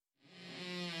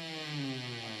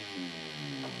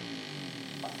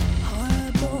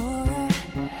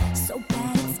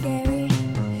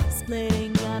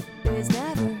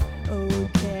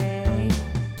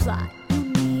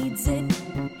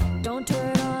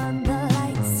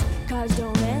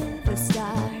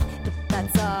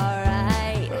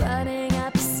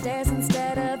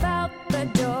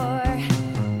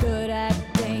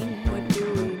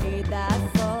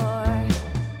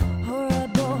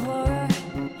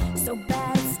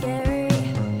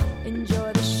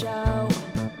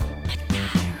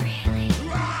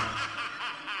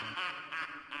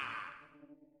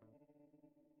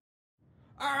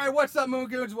what's up, Moon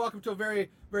Goons? Welcome to a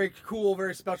very, very cool,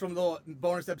 very special little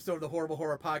bonus episode of the Horrible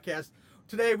Horror Podcast.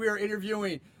 Today we are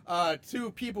interviewing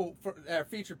two people that are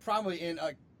featured prominently in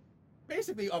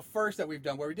basically a first that we've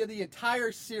done, where we did the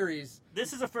entire series.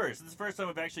 This is a first. This is the first time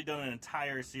we've actually done an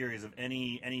entire series of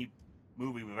any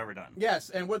movie we've ever done. Yes,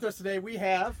 and with us today we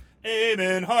have...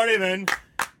 Eamon Hardiman,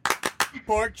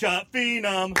 Pork Chop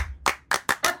Phenom,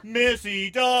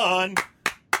 Missy Dawn,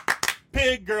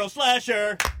 Pig Girl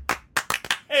Slasher.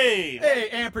 Hey,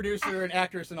 and producer and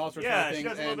actress and all sorts of things. Yeah, she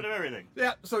does a little bit of everything.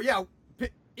 Yeah, so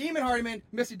Eamon Hardiman,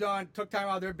 Missy Dawn took time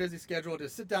out of their busy schedule to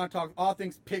sit down and talk all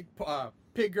things Pig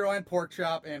Girl and Pork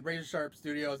Chop and Razor Sharp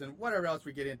Studios and whatever else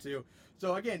we get into.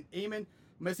 So again, Eamon,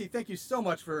 Missy, thank you so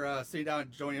much for sitting down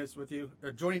and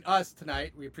joining us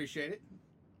tonight. We appreciate it.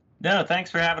 No, thanks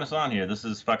for having us on here. This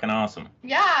is fucking awesome.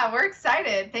 Yeah, we're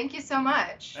excited. Thank you so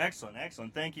much. Excellent.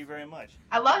 Thank you very much.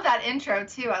 I love that intro,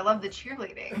 too. I love the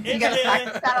cheerleading. You Is guys it?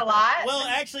 practice that a lot? Well,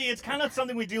 actually, it's kind of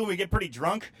something we do when we get pretty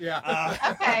drunk. Yeah.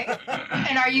 Okay.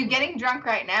 And are you getting drunk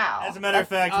right now? As a matter of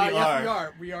fact, we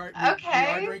are. We are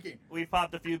Okay. drinking. We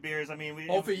popped a few beers. I mean,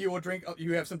 Hopefully you will drink.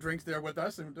 You have some drinks there with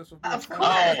us, and this will be Of fun.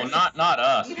 course. Oh, not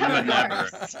us. We would never.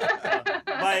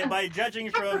 by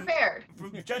judging I'm prepared.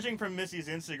 from Missy's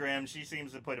Instagram, she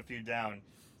seems to put a few down.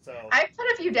 So I put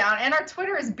a few down, and our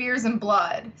Twitter is Beers and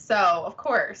Blood, so of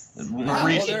course.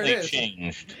 Recently there it is.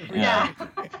 changed. Yeah.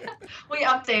 We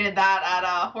updated that at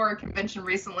a horror convention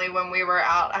recently when we were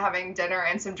out having dinner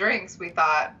and some drinks. We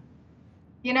thought,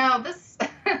 this...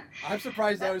 I'm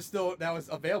surprised that was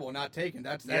available, not taken.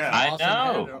 That's Yeah. awesome.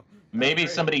 I know. That's Maybe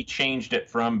great. somebody changed it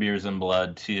from Beers and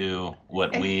Blood to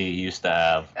what we used to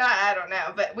have. I don't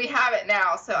know, but we have it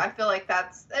now, so I feel like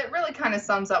it really kind of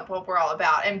sums up what we're all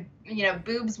about. And,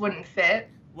 boobs wouldn't fit.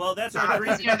 well, that's our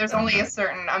Because, reason. there's only a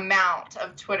certain amount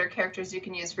of Twitter characters you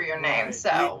can use for your name. Right.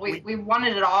 So we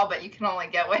wanted it all, but you can only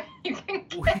get what you can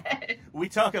get. We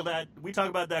talk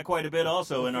about that quite a bit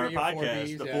also in our 3 or 4 podcast,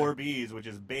 Bs, the yeah. 4 Bs, which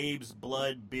is babes,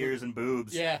 blood, beers, and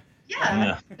boobs. Yeah.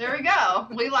 Yeah, there we go.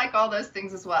 We like all those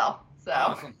things as well. So,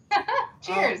 Awesome.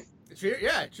 cheers.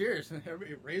 Cheers.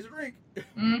 Everybody raise a drink.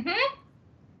 Mm-hmm.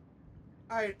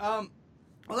 All right. Well,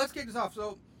 let's kick this off.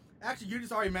 So, actually, you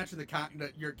just already mentioned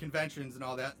your conventions and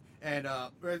all that, and I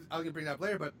was gonna bring that up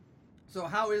later. But so,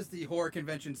 how is the horror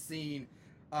convention scene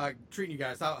treating you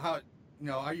guys? How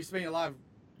are you spending a lot of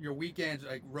your weekends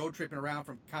like road tripping around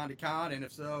from con to con? And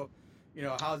if so,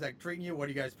 how's that treating you? What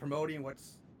are you guys promoting?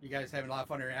 You guys having a lot of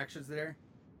fun interactions there?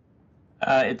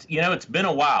 It's been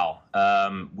a while.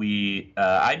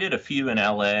 I did a few in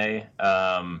LA,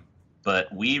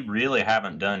 but we really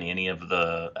haven't done any of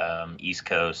the East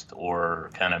Coast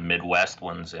or kind of Midwest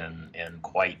ones in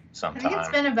quite some I think time. it's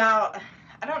been about,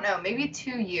 I don't know, maybe 2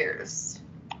 years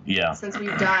Yeah. since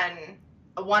we've done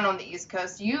one on the East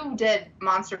Coast. You did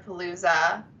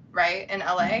Monsterpalooza, right, in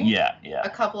LA? Yeah. A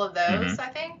couple of those, I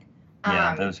think.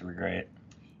 Yeah, those were great.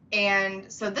 And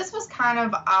so this was kind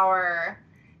of our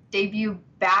debut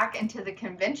back into the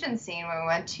convention scene when we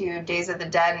went to Days of the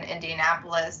Dead in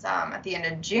Indianapolis at the end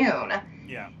of June.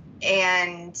 Yeah.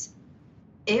 And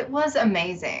it was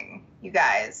amazing, you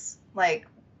guys. Like,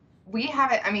 we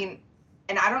haven't,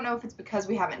 and I don't know if it's because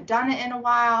we haven't done it in a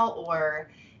while or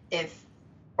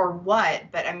what,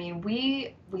 but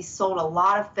we sold a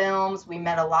lot of films, we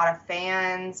met a lot of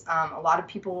fans, a lot of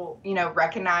people,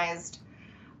 recognized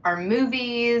our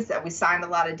movies, that we signed a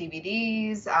lot of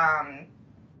DVDs,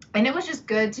 and it was just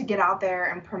good to get out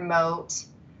there and promote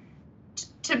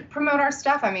our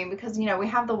stuff. Because, we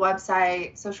have the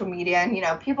website, social media,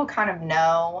 and, people kind of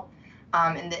know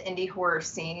in the indie horror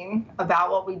scene about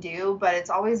what we do, but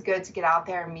it's always good to get out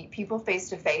there and meet people face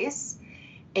to face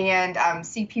and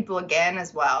see people again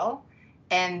as well.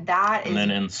 And then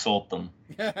insult them.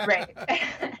 Right.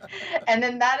 And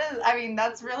then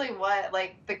that's really what,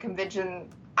 the convention,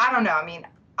 I don't know.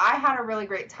 I had a really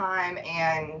great time,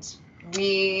 and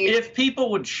If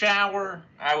people would shower,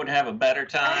 I would have a better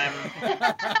time.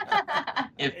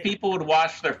 If people would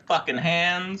wash their fucking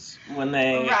hands when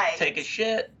they take a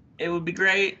shit, it would be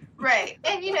great. Right.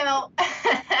 And,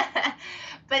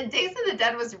 but Days of the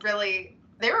Dead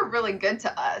they were really good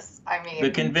to us.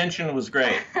 The convention was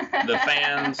great. The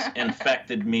fans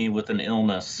infected me with an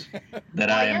illness that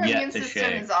I am yet to your immune system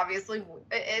shake. is obviously,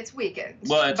 it's weakened It's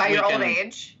by your old weakened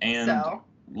age. and so.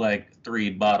 3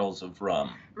 bottles of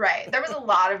rum. Right. There was a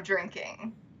lot of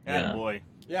drinking. Yeah. Boy.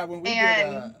 Yeah, when we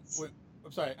And- did.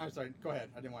 I'm sorry. Go ahead.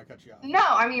 I didn't want to cut you off.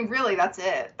 No, really, that's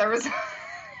it. There was...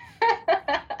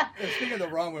 Speaking of the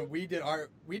rum, when we did our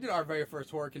very first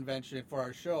horror convention for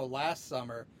our show last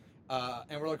summer,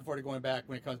 and we're looking forward to going back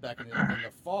when it comes back in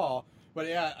the fall. But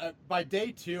yeah, by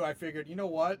day 2, I figured, you know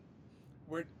what?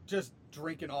 we're just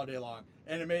drinking all day long,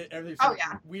 and it made everything. Oh,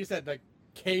 yeah. We just had like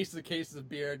cases of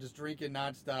beer, just drinking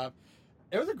nonstop.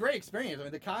 It was a great experience. I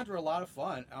mean, the cons were a lot of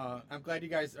fun. I'm glad you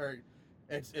guys are.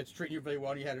 It's treating you really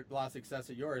well. And you had a lot of success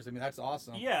at yours. I mean, that's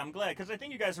awesome. Yeah, I'm glad, because I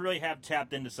think you guys really have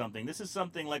tapped into something. This is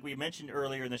something, like we mentioned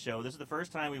earlier in the show, this is the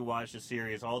first time we watched a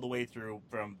series all the way through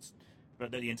from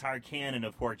the entire canon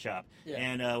of Pork Chop. Yeah.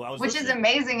 And I was Which is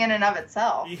amazing in and of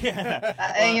itself.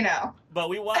 Yeah. You know. But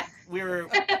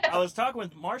I was talking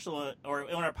with Marshall,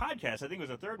 or on our podcast, I think it was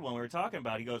the third one we were talking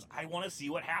about, he goes, I want to see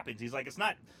what happens. He's like, it's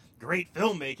not great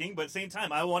filmmaking, but at the same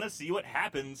time, I want to see what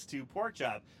happens to Pork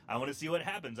Chop. I want to see what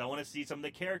happens. I want to see some of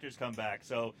the characters come back.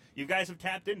 So you guys have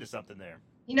tapped into something there.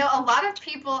 You know, a lot of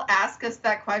people ask us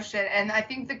that question, and I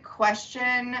think the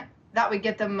question that we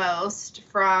get the most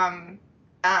from,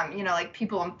 you know, like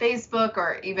people on Facebook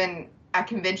or even at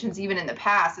conventions, even in the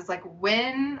past, is like,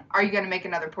 when are you going to make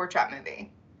another Pork Chop movie?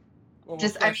 Well,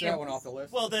 Just, we'll I scratch mean, that one off the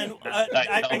list. Well, then,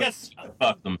 I guess...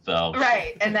 Fuck themselves.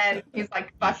 Right, and then he's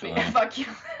like, fuck me, fuck you.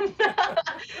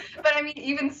 But I mean,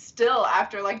 even still,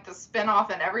 after like the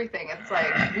spinoff and everything, it's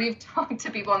like, we've talked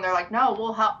to people and they're like, no,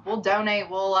 we'll help, we'll donate,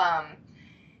 we'll,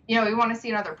 you know, we want to see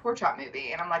another Pork Chop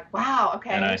movie. And I'm like, wow,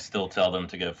 okay. And I still tell them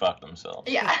to go fuck themselves.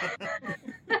 Yeah.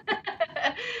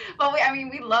 But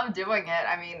we love doing it.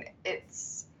 I mean,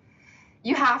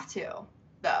 you have to,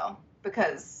 though,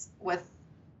 because with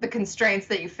the constraints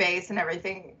that you face and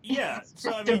everything. Yeah.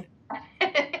 So, I mean,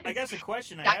 I guess the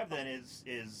question I have then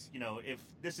is, you know, if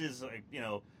this is, like, you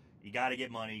know, you got to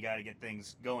get money, you got to get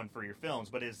things going for your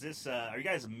films, but is this, are you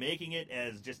guys making it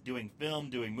as just doing film,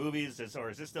 doing movies,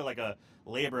 or is this still like a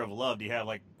labor of love? Do you have,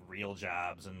 like, real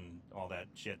jobs and all that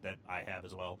shit that I have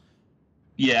as well?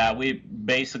 Yeah, we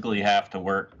basically have to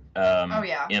work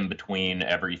in between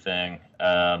everything,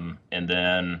 and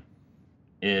then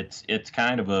it's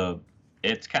kind of a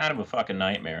fucking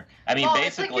nightmare. I mean,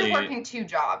 basically, it's like you're working two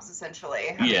jobs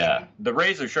essentially. I mean, the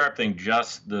razor sharp thing,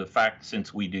 just the fact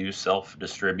since we do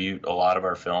self-distribute a lot of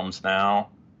our films now,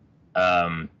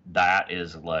 that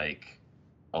is like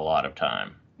a lot of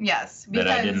time. Yes, that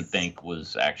I didn't think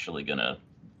was actually gonna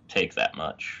take that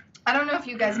much. I don't know if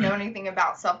you guys know anything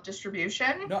about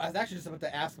self-distribution. No, I was actually just about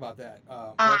to ask about that.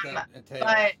 What that entails.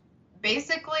 But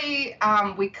basically,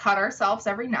 we cut ourselves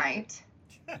every night.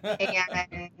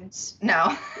 And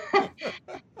no,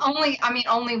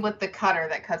 only with the cutter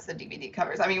that cuts the DVD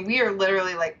covers. I mean, we are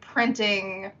literally like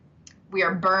printing, we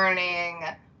are burning,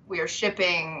 we are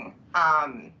shipping,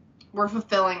 we're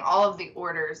fulfilling all of the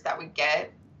orders that we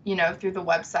get, you know, through the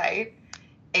website.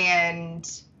 And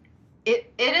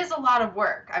it is a lot of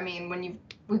work. I mean,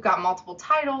 we've got multiple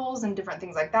titles and different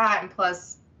things like that. And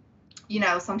plus, you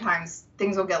know, sometimes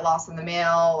things will get lost in the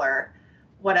mail or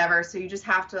whatever. So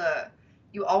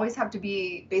you always have to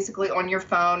be basically on your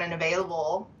phone and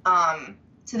available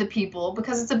to the people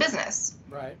because it's a business.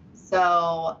 Right.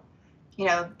 So, you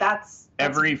know, that's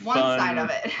every one side of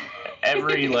it.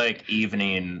 Every like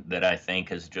evening that I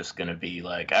think is just going to be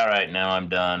like, all right, now I'm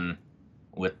done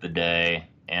with the day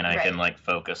and I can like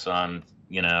focus on,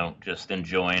 you know, just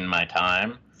enjoying my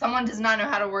time. Someone does not know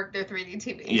how to work their 3D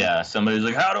TV. Yeah, somebody's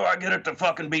like, how do I get it to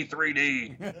fucking be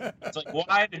 3D? It's like,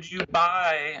 why did you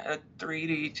buy a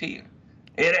 3D TV?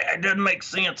 It doesn't make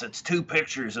sense. It's two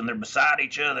pictures and they're beside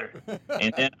each other.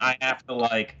 And then I have to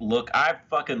like I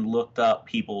fucking looked up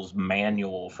people's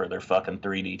manual for their fucking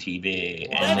 3D TV.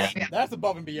 Well, that's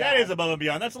above and beyond. That is above and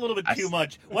beyond. That's a little bit too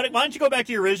much. Why don't you go back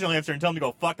to your original answer and tell them to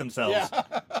go fuck themselves? Yeah.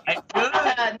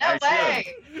 No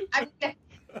way. I mean,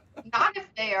 not if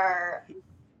they are.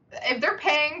 If they're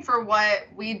paying for what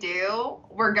we do,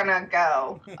 we're gonna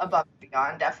go above and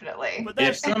beyond, definitely. But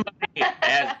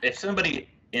if somebody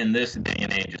in this day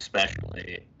and age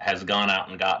especially has gone out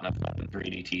and gotten a fucking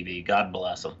 3D TV, God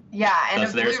bless them. Yeah, and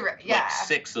because there's like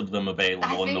 6 of them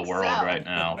available in the world right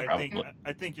now.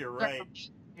 I think you're right.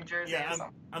 New Jersey. Yeah,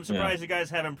 I'm surprised you guys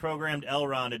haven't programmed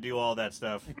Elron to do all that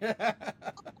stuff.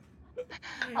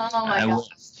 Oh my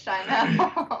gosh, I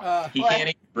know. He can't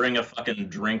even bring a fucking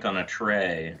drink on a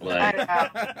tray. Like,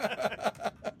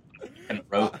 and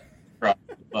rope across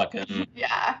the fucking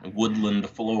woodland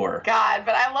floor. God,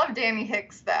 but I love Danny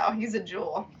Hicks though. He's a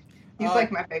jewel. He's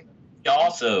like my favorite. He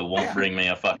also won't bring me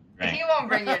a fucking drink. He won't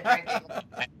bring you a drink.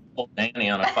 I pulled Danny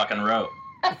on a fucking rope.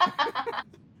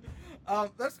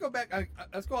 Let's go back.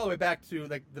 Let's go all the way back to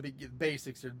like the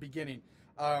basics or the beginning.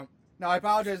 Now I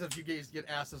apologize if you guys get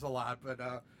asked this a lot,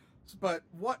 but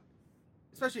what,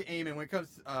 especially Eamon, when it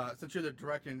comes since you're the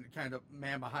director and kind of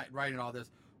man behind writing all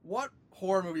this, what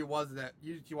horror movie was that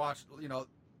you watched? You know,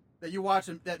 that you watched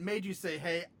and that made you say,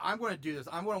 "Hey, I'm going to do this.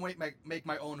 I'm going to make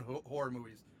my own horror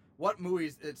movies." What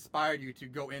movies inspired you to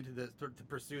go into this to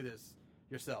pursue this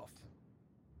yourself?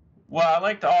 Well, I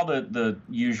liked all the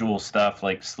usual stuff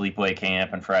like Sleepaway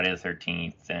Camp and Friday the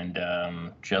 13th,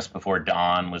 and Just Before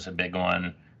Dawn was a big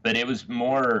one. But it was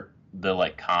more the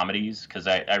like comedies, because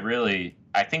I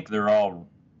think they're all,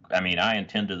 I mean, I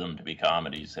intended them to be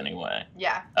comedies anyway.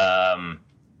 Yeah.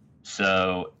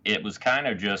 So it was kind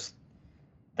of just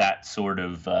that sort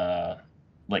of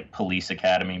like Police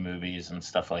Academy movies and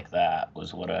stuff like that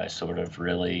was what I sort of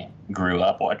really grew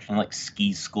up watching, like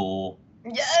Ski School.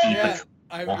 Yeah.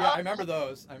 I remember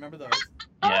those.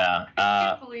 Yeah. I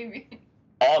can't believe me.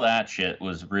 All that shit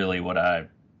was really what I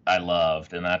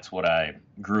loved, and that's what I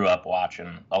grew up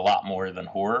watching a lot more than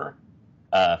horror.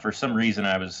 For some reason,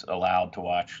 I was allowed to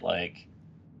watch like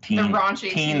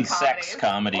teen sex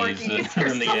comedies in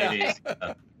the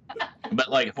 80s. But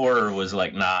like horror was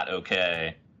like not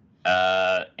okay.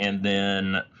 And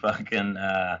then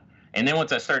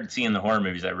once I started seeing the horror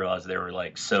movies, I realized there were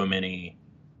like so many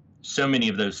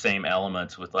of those same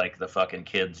elements with like the fucking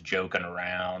kids joking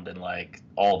around and like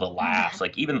all the laughs.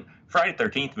 Like even Friday the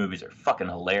 13th movies are fucking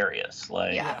hilarious.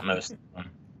 Like most of them.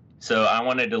 So I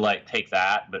wanted to like take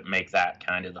that, but make that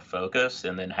kind of the focus,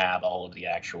 and then have all of the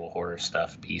actual horror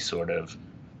stuff be sort of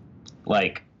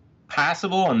like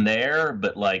passable in there,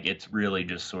 but like it's really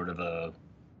just sort of a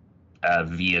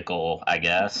vehicle, I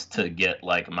guess, to get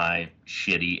like my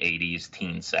shitty 80s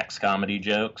teen sex comedy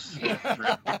jokes.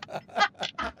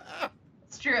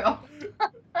 It's true.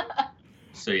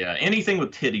 So yeah, anything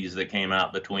with titties that came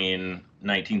out between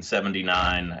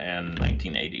 1979 and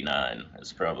 1989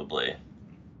 is probably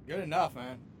good enough,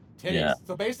 man. Titties. Yeah.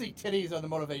 So basically, titties are the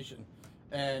motivation.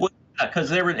 And well, yeah,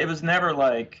 because it was never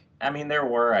like, I mean, there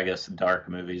were, I guess, dark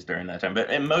movies during that time, but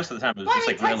and most of the time it was just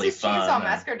like Texas really fun. Chainsaw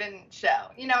Massacre didn't show.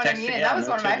 You know what I mean? And that was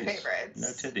one of my favorites. No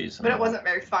titties. But it wasn't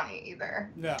very funny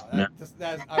either. No, I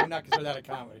would not consider that a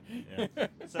comedy. Yeah.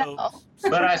 So,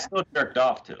 but I still jerked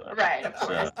off to it. Right, of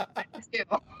course. Too.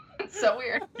 It's so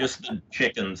weird. Just the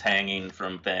chickens hanging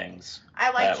from things.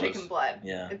 I like chicken blood.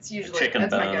 Yeah. It's usually chicken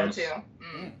that's bones. my go-to.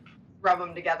 Rub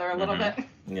them together a little bit.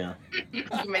 Yeah. You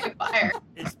make a fire.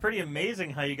 It's pretty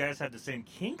amazing how you guys have the same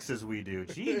kinks as we do.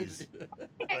 Jeez.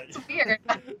 It's weird.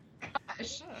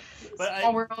 Gosh. But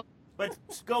Small world. But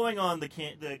going on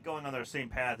going on our same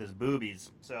path as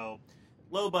boobies. So,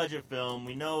 low budget film.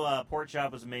 We know Pork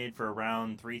Chop was made for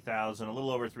around $3,000, a little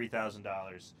over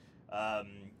 $3,000.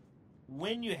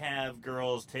 When you have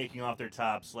girls taking off their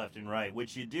tops left and right,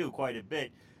 which you do quite a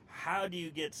bit, how do you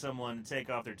get someone to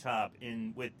take off their top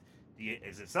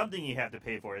is it something you have to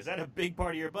pay for? Is that a big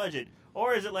part of your budget?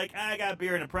 Or is it like, I got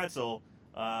beer and a pretzel,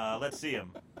 let's see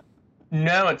them?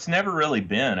 No, it's never really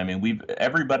been. I mean,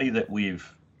 everybody that we've,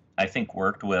 I think,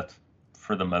 worked with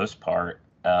for the most part,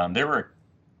 there were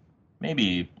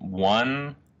maybe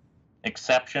one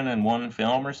exception in one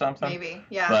film or something. Maybe,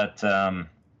 yeah. But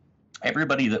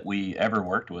everybody that we ever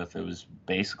worked with, it was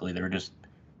basically, they were just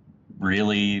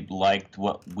really liked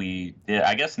what we did.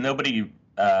 I guess nobody...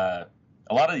 a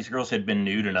lot of these girls had been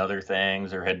nude in other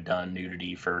things or had done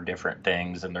nudity for different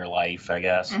things in their life, I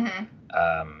guess.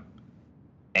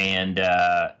 And,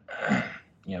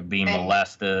 being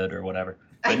molested or whatever.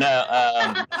 But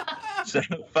no, so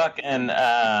fucking,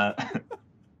 no,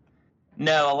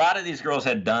 a lot of these girls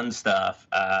had done stuff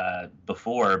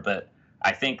before, but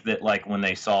I think that, like, when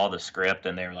they saw the script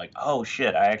and they were like, oh,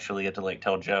 shit, I actually get to, like,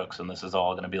 tell jokes and this is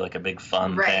all going to be, like, a big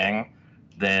fun thing,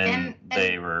 then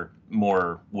they were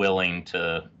more willing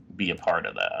to be a part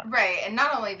of that. Right, and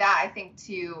not only that, I think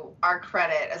to our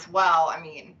credit as well, I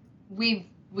mean, we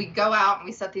go out and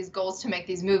we set these goals to make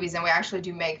these movies, and we actually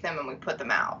do make them and we put them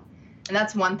out. And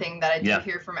that's one thing that I do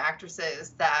hear from actresses,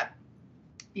 that,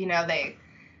 you know,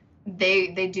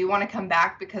 they do want to come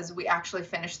back because we actually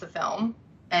finish the film,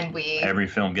 and every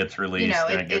film gets released,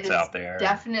 and it gets out there.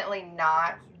 Definitely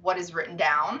not what is written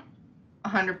down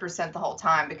 100% the whole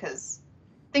time, because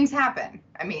things happen.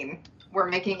 I mean, we're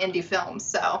making indie films,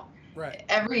 so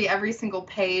every single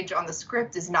page on the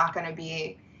script is not going to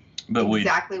be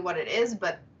exactly what it is,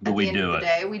 but at the end of the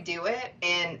day, we do it,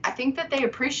 and I think that they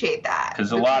appreciate that.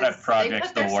 Because a lot of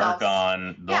projects they'll work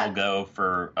on, they'll go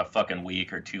for a fucking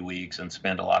week or 2 weeks and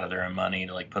spend a lot of their own money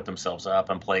to, like, put themselves up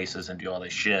in places and do all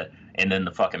this shit, and then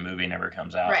the fucking movie never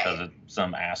comes out because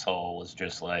some asshole was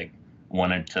just, like,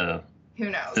 wanted to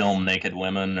film naked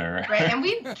women or and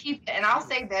we keep it, and I'll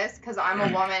say this because I'm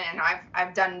a woman and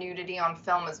I've done nudity on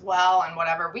film as well and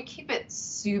whatever, we keep it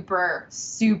super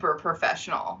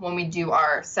professional when we do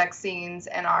our sex scenes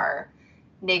and our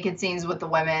naked scenes with the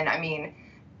women. I mean,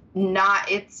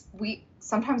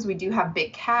 sometimes we do have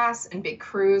big casts and big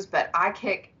crews, but I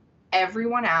kick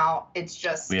everyone out. It's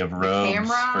just we have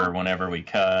robes for whenever we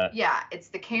cut. Yeah, it's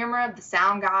the camera, the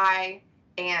sound guy,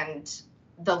 and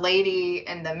the lady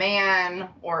and the man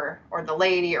or the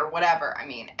lady or whatever. I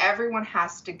mean, everyone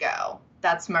has to go.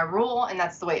 That's my rule, and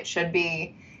that's the way it should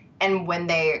be. And when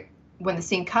the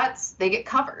scene cuts, they get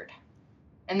covered,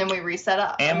 and then we reset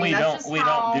up. And I mean, we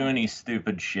don't do any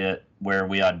stupid shit where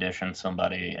we audition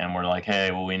somebody and we're like,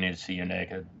 hey, well, we need to see you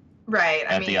naked. Right.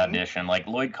 At the audition. Like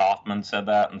Lloyd Kaufman said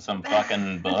that in some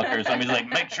fucking book or something. He's like,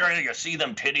 make sure you see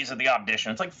them titties at the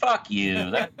audition. It's like, fuck you.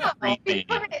 That's creepy.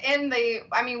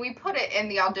 We put it in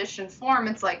the audition form.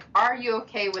 It's like, are you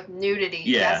okay with nudity?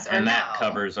 Yeah, yes or and no? that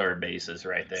covers our bases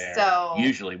right there. So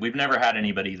usually, we've never had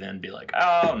anybody then be like,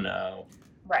 oh no.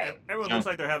 Right. Everyone looks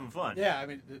like they're having fun. Yeah, I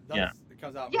mean, it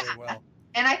comes out very well.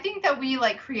 And I think that we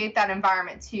like create that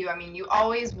environment too. I mean, you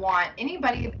always want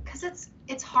anybody, because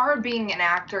it's hard being an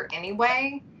actor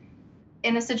anyway,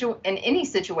 in any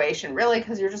situation really,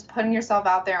 because you're just putting yourself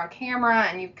out there on camera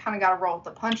and you've kind of got to roll with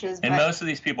the punches. And most of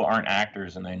these people aren't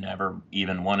actors, and they never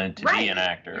even wanted to be an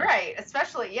actor. Right.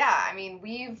 Especially, yeah. I mean,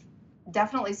 we've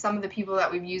definitely, some of the people that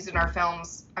we've used in our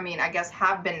films, I mean, I guess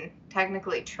have been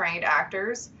technically trained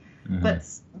actors, but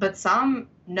some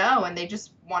no, and they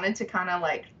just wanted to kind of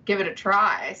like give it a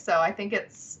try. So I think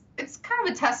it's kind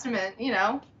of a testament, you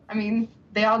know. I mean,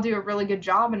 they all do a really good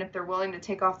job, and if they're willing to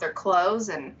take off their clothes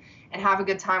and have a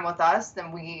good time with us,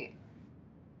 then we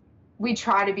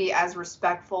try to be as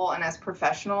respectful and as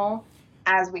professional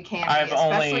as we can be,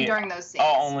 especially during those scenes.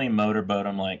 I'll only motorboat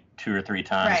them like 2 or 3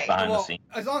 times behind the scenes.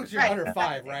 As long as you're under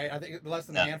 5, right? I think less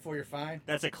than a handful, you're fine.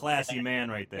 That's a classy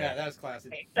man right there. Yeah, that's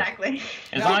classy. Exactly.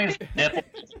 As long as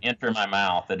nipples enter my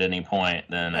mouth at any point,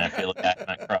 then I feel like I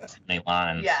haven't crossed any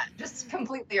lines. Yeah, just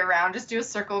completely around. Just do a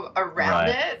circle around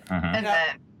it, and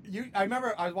then. I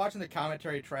remember I was watching the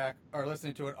commentary track or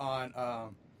listening to it on.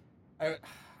 I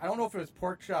don't know if it was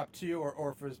Pork Chop 2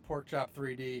 or if it was Pork Chop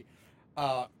 3D.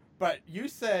 But you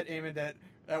said, Eamon, that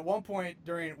at one point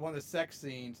during one of the sex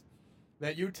scenes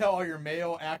that you tell all your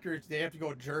male actors they have to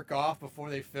go jerk off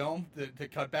before they film to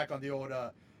cut back on the old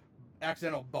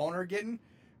accidental boner getting.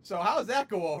 So how does that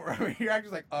go over? I mean, your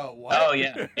actor's like, oh, what? Oh,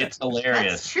 yeah. It's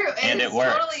hilarious. That's true. And it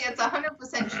works. It's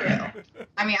 100% true.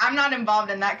 I mean, I'm not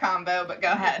involved in that combo, but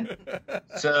go ahead.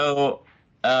 So,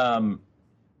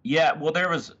 yeah, well,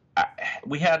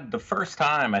 we had the first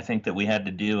time, I think, that we had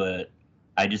to do it.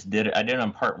 I just did it. I did it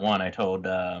on part 1. I told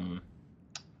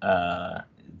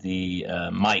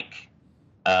Mike,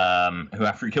 who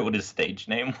I forget what his stage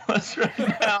name was right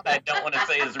now. I don't want to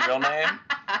say his real name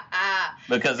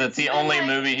because it's the only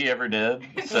movie he ever did.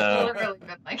 So it's literally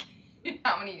been like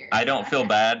how many years? I don't feel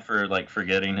bad for like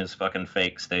forgetting his fucking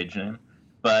fake stage name,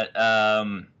 but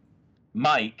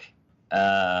Mike,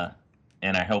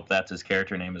 and I hope that's his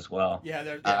character name as well. Yeah,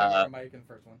 there's Mike in the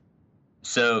first one.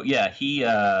 So, yeah, he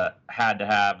had to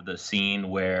have the scene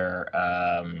where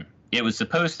it was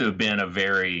supposed to have been a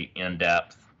very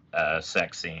in-depth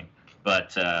sex scene,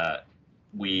 but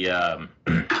we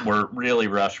were really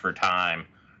rushed for time,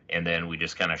 and then we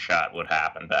just kind of shot what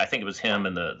happened. But I think it was him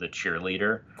and the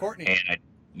cheerleader. Courtney.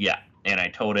 And I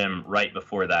told him right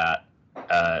before that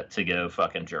to go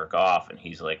fucking jerk off, and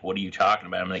he's like, what are you talking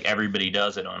about? I'm like, everybody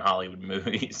does it on Hollywood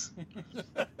movies.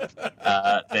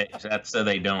 That's so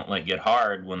they don't like get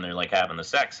hard when they're like having the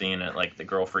sex scene and like the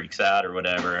girl freaks out or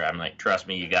whatever. I'm like, trust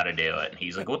me, you got to do it. And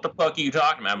he's like, what the fuck are you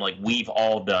talking about? I'm like, we've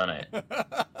all done it.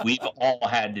 We've all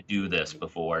had to do this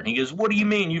before. And he goes, what do you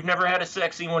mean? You've never had a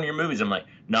sex scene in one of your movies? I'm like,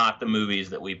 not the movies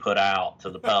that we put out to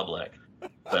the public,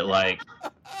 but like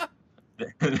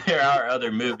there are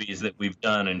other movies that we've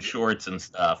done in shorts and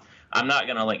stuff. I'm not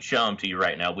gonna like show them to you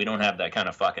right now. We don't have that kind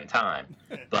of fucking time.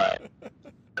 But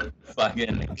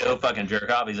fucking go fucking jerk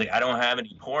off. He's like, I don't have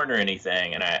any porn or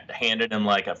anything, and I handed him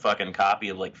like a fucking copy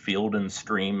of like Field and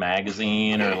Stream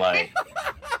magazine or like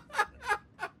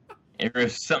it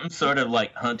was some sort of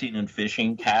like hunting and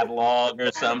fishing catalog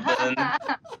or something.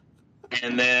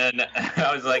 And then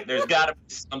I was like, there's got to be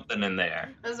something in there.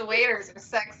 Those waiters are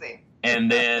sexy.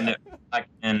 And then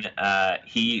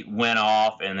he went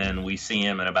off, and then we see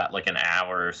him in about like an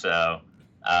hour or so.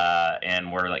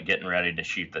 And we're like getting ready to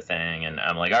shoot the thing. And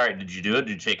I'm like, all right, did you do it?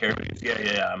 Did you take care of it? He goes,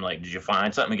 yeah. I'm like, did you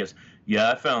find something? He goes,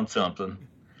 yeah, I found something.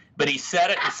 But he said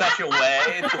it in such a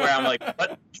way to where I'm like, what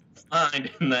did you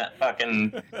find in that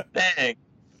fucking thing?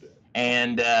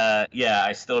 And yeah,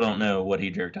 I still don't know what he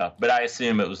jerked off, but I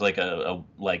assume it was like a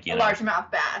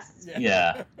largemouth bass.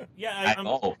 Yeah. Yeah,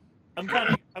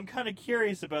 I'm kind of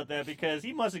curious about that because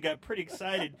he must have got pretty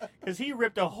excited because he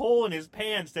ripped a hole in his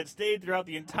pants that stayed throughout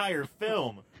the entire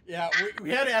film. Yeah, we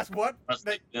had to ask what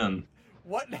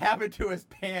happened to his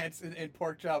pants in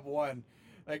Pork Chop 1.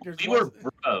 Like, we were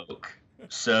broke.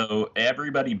 So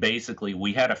everybody basically,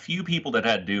 we had a few people that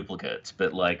had duplicates,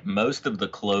 but like most of the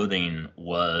clothing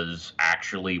was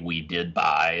actually we did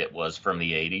buy. It was from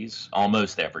the 80s,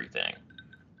 almost everything.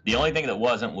 The only thing that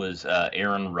wasn't was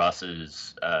Aaron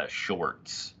Russ's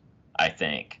shorts, I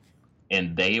think.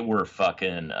 And they were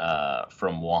fucking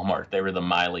from Walmart. They were the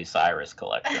Miley Cyrus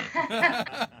collection.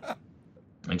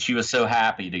 And she was so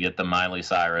happy to get the Miley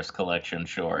Cyrus collection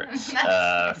shorts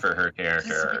for her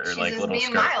character, she's or like just little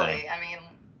being skirt Miley. thing. I mean,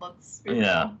 let's.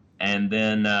 Yeah, and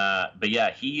then, but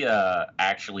yeah, he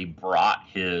actually brought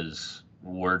his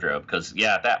wardrobe because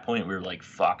yeah, at that point we were like,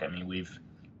 fuck. I mean,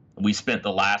 we spent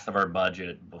the last of our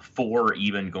budget before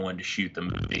even going to shoot the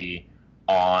movie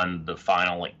on the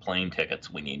final like plane tickets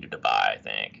we needed to buy, I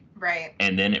think. Right.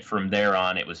 And then from there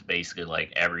on, it was basically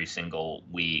like every single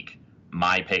week,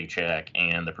 my paycheck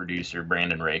and the producer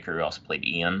Brandon Raker, who also played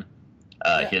Ian,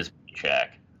 his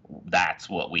paycheck. That's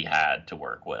what we had to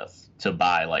work with to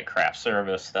buy like craft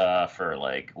service stuff or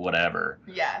like whatever.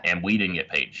 Yeah. And we didn't get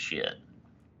paid shit.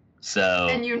 So.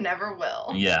 And you never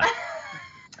will. Yeah.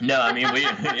 No, I mean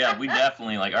we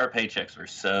definitely like our paychecks were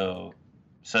so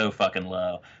fucking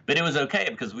low. But it was okay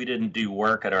because we didn't do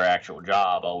work at our actual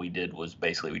job. All we did was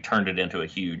basically we turned it into a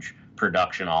huge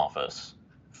production office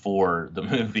for the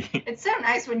movie. It's so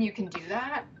nice when you can do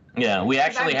that. Yeah, we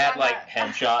actually had like that.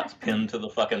 headshots pinned to the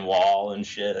fucking wall and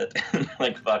shit,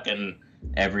 like fucking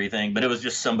everything. But it was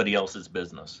just somebody else's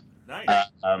business. Nice.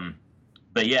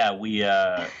 But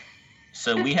yeah,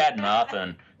 so we had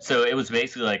nothing. So it was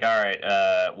basically like, all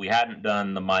right, we hadn't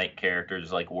done the Mike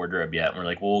character's like wardrobe yet. And we're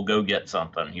like, well, we'll go get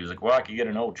something. He was like, well, I could get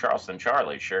an old Charleston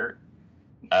Charlie shirt.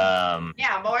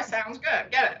 Yeah, boy, sounds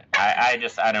good. Get it.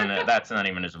 I don't know. That's not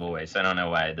even his voice. I don't know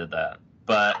why I did that.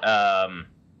 But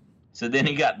so then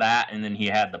he got that, and then he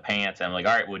had the pants. And I'm like,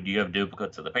 all right, well, do you have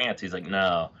duplicates of the pants? He's like,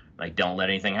 no. I'm like, don't let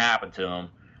anything happen to him.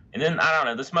 And then I don't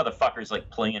know. This motherfucker's like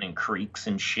playing in creeks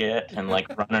and shit, and like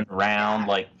running around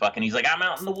like fucking. He's like, I'm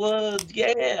out in the woods,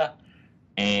 yeah.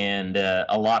 And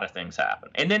a lot of things happen.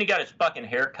 And then he got his fucking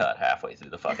hair cut halfway through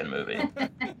the fucking movie.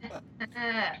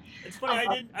 It's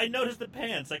funny. I noticed the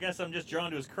pants. I guess I'm just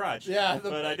drawn to his crotch. Yeah,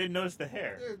 but I didn't notice the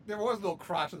hair. There was no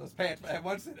crotch in those pants, but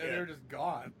once they were just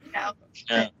gone. No.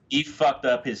 He fucked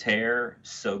up his hair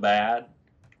so bad,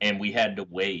 and we had to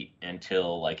wait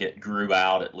until like it grew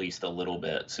out at least a little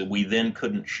bit. So we then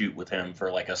couldn't shoot with him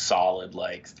for like a solid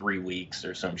like 3 weeks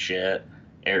or some shit.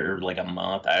 Or like a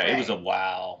month. It was a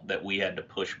while that we had to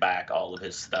push back all of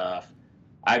his stuff.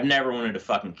 I've never wanted to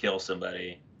fucking kill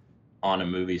somebody on a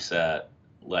movie set.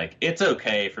 Like, it's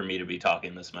okay for me to be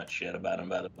talking this much shit about him,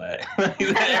 by the way.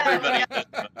 Everybody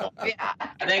knows. Yeah.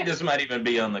 I think this might even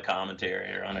be on the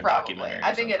commentary or on a Probably. documentary.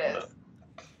 I think it is.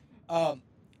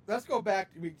 Let's go back.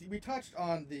 We touched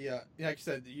on the, like you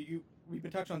said, we've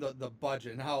been touching on the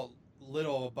budget and how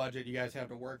little of a budget you guys have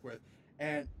to work with.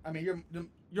 And I mean,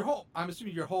 your whole, I'm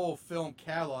assuming your whole film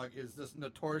catalog is just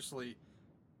notorious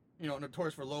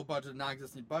for low budget,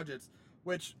 non-existent budgets,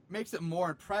 which makes it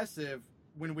more impressive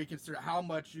when we consider how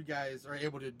much you guys are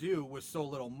able to do with so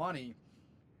little money.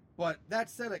 But that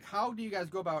said, like, how do you guys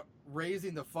go about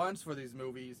raising the funds for these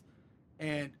movies?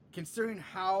 And considering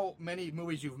how many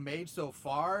movies you've made so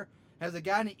far, has it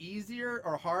gotten easier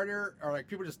or harder, or like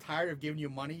people just tired of giving you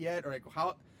money yet, or like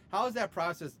how is that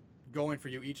process going for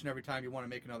you each and every time you want to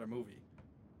make another movie?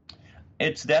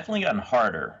 It's definitely gotten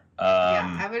harder.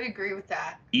 Yeah, I would agree with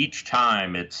that. Each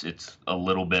time it's a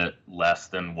little bit less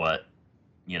than what,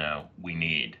 we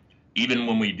need. Even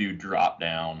when we do drop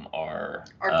down our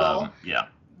goal. Yeah.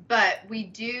 But we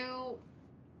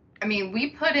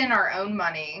put in our own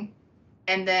money,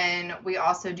 and then we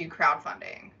also do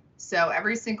crowdfunding. So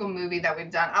every single movie that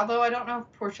we've done, although I don't know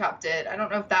if Pork Chop did. I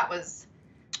don't know if that was...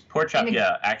 Pork Chop,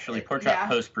 actually, Pork Chop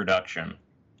post-production.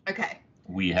 Okay.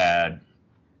 We had,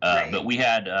 right. But we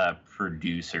had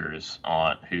producers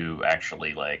on who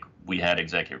actually, like, we had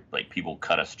executive, like, people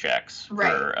cut us checks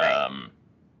for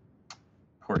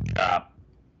Pork Chop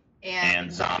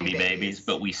and Zombie Babies,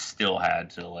 but we still had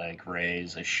to, like,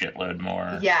 raise a shitload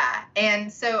more. Yeah, and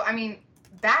so, I mean,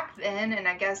 back then, and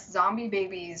I guess Zombie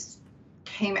Babies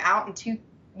came out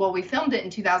we filmed it in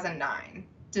 2009.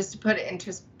 Just to put it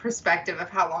into perspective of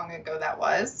how long ago that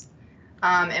was.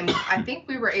 And I think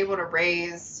we were able to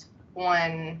raise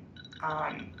on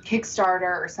Kickstarter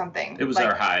or something. It was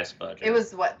our highest budget. It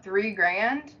was, what,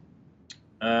 $3,000?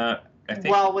 I think.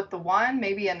 Well, with the one,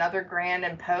 maybe another $1,000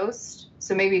 in post.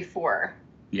 So maybe $4,000.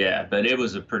 Yeah, but it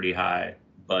was a pretty high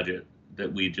budget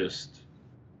that we just...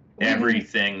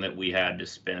 Everything that we had to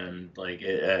spend, like,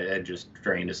 it just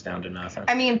drained us down to nothing.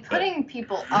 I mean, putting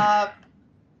people up,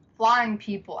 flying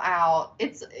people out,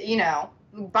 it's,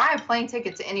 buy a plane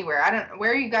ticket to anywhere.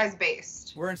 Where are you guys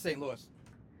based? We're in St. Louis.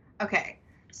 Okay,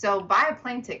 so buy a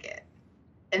plane ticket,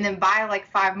 and then buy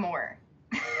like 5 more.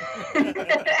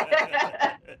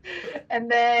 And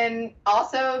then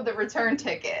also the return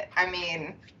ticket. I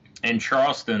mean, and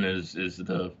Charleston is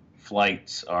the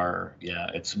flights are,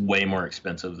 it's way more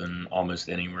expensive than almost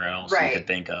anywhere else you could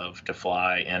think of to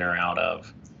fly in or out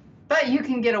of. But you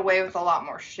can get away with a lot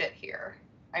more shit here.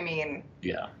 I mean,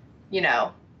 you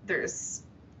know, there's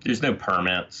no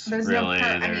permits, really.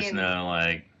 There's no,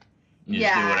 like, you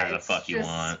just do whatever the fuck you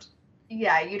want.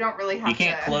 Yeah, you don't really have to. You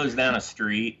can't close down a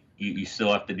street. You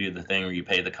still have to do the thing where you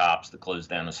pay the cops to close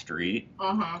down a street.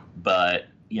 But,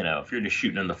 you know, if you're just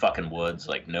shooting in the fucking woods,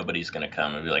 like, nobody's going to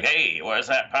come and be like, hey, where's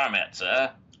that permit,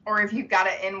 sir? Or if you've got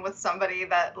it in with somebody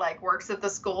that, like, works at the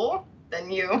school,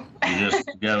 then you just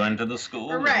go into the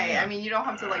school. Right. I mean, you don't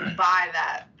have to, like, buy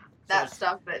that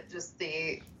stuff, but just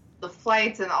the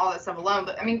flights and all that stuff alone.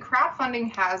 But, I mean,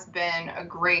 crowdfunding has been a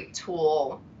great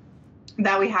tool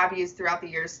that we have used throughout the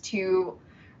years to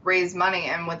raise money,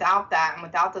 and without that and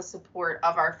without the support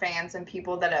of our fans and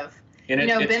people that have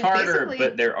it's harder,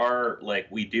 but there are, like,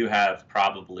 we do have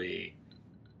probably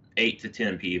 8 to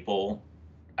 10 people,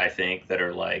 I think, that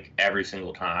are, like, every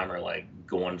single time are, like,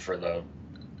 going for the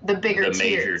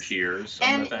major tiers.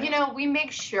 And you know, we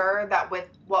make sure that with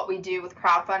what we do with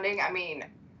crowdfunding, I mean,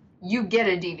 you get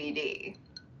a DVD,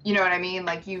 you know what I mean,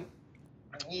 like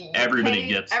everybody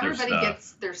gets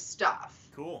their stuff.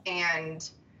 Cool. And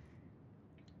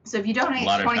so if you donate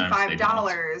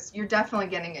 $25, you're definitely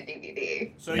getting a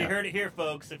DVD. So you heard it here,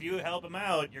 folks. If you help them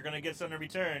out, you're going to get something in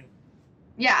return.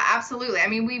 Yeah, absolutely. I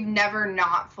mean, we've never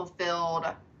not fulfilled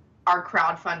our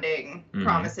crowdfunding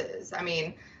promises. I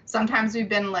mean, sometimes we've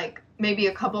been, like, maybe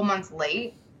a couple months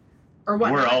late or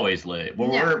whatnot. We're always late.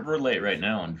 Well, we're late right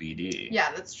now on VD.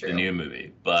 Yeah, that's true. The new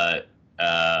movie. But,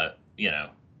 you know.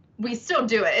 We still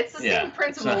do it. It's the same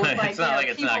principle with, like, it's not like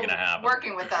it's not going to happen.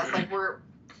 Working with us. Like,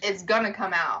 it's gonna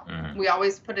come out. We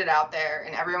always put it out there,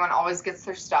 and everyone always gets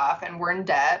their stuff, and we're in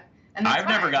debt. And I've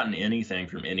never gotten anything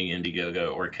from any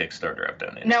Indiegogo or Kickstarter I've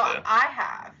donated. No, I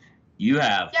have. You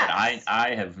have, yes. But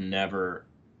I have never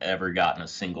ever gotten a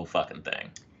single fucking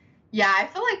thing. Yeah, I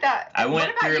feel like that. I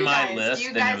went through my list,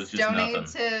 and it was just nothing. Do you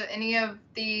guys donate to any of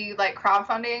the, like,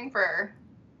 crowdfunding for,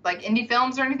 like, indie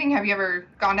films or anything? Have you ever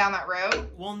gone down that road?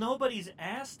 Well, nobody's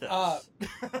asked us.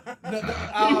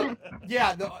 The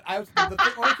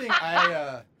only thing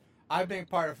I've been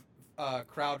part of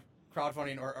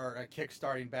crowdfunding or a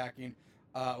Kickstarting backing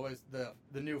was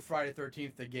the new Friday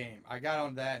 13th the game. I got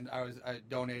on that, and I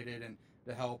donated and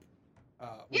to help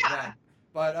with that.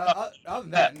 But other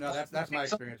than that, no, that's my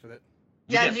experience with it.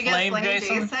 Did you get Flame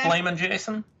Jason? Flamin'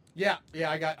 Jason? Yeah,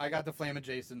 I got the Flamin'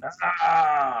 Jason.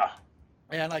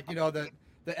 And, like, you know, the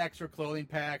extra clothing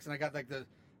packs, and I got, like, the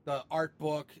art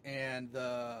book and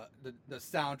the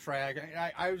soundtrack.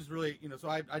 I was really, you know, so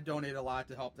I donated a lot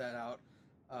to help that out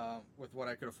with what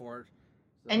I could afford.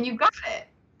 So. And you got it.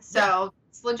 So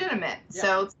it's legitimate. Yeah.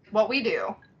 So it's what we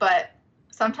do. But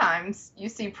sometimes you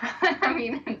see, I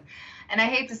mean, and I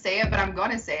hate to say it, but I'm going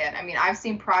to say it. I mean, I've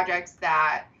seen projects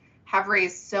that have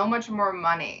raised so much more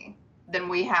money than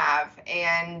we have,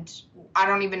 and I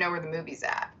don't even know where the movie's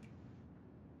at.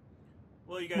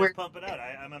 Well, you guys pump it out.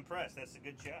 I'm impressed. That's a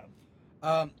good job.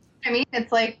 I mean,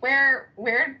 it's like, where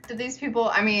did these people,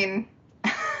 I mean,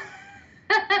 I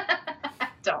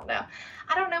don't know.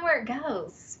 I don't know where it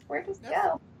goes. Where does it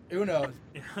go? Who knows?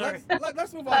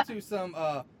 Let's move on to some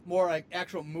more, like,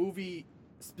 actual movie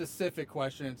specific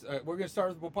questions. We'll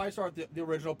probably start with the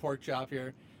original Pork Chop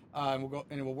here. And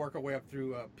we'll work our way up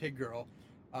through Pig Girl.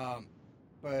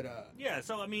 Yeah,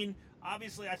 so I mean,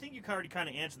 obviously, I think you already kind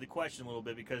of answered the question a little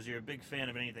bit because you're a big fan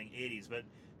of anything 80s, but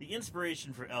the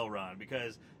inspiration for Elron,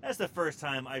 because that's the first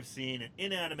time I've seen an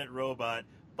inanimate robot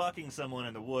bucking someone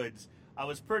in the woods.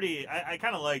 I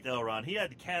kind of liked Elron. He had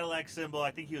the Cadillac symbol.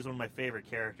 I think he was one of my favorite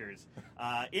characters.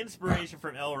 Inspiration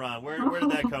from Elron, where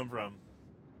did that come from?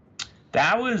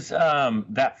 That was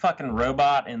that fucking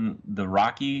robot in the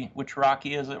Rocky. Which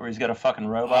Rocky is it? Where he's got a fucking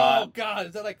robot? Oh God,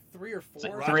 is that like 3 or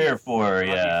 4? Like 3 or 4,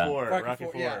 yeah. Rocky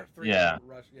 4. Yeah.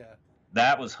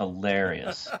 That was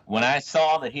hilarious. When I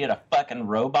saw that he had a fucking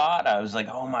robot, I was like,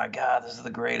 "Oh my God, this is the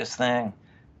greatest thing."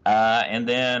 And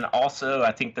then also,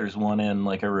 I think there's one in,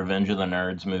 like, a Revenge of the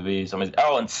Nerds movie.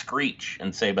 And Screech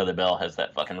in Saved by the Bell has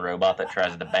that fucking robot that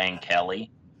tries to bang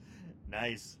Kelly.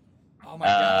 Nice. Oh my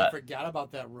God, I forgot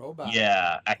about that robot.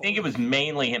 Yeah, I think it was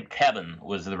mainly him. Kevin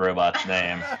was the robot's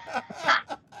name.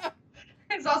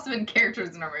 There's also been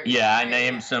characters in our movie. Yeah, I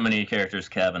named so many characters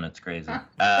Kevin, it's crazy.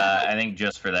 I think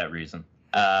just for that reason.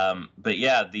 But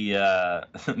yeah, the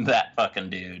that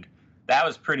fucking dude that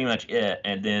was pretty much it.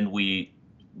 And then we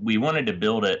wanted to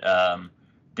build it.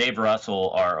 Dave Russell,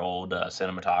 our old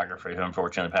cinematographer, who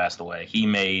unfortunately passed away, he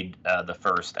made the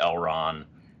first Elron.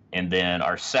 And then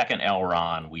our second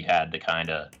Elron, we had to kind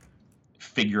of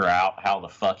figure out how the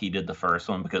fuck he did the first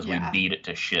one because we beat it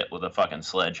to shit with a fucking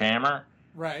sledgehammer.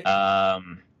 Right.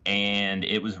 And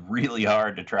it was really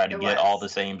hard to try to get all the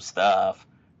same stuff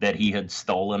that he had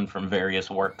stolen from various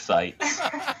work sites.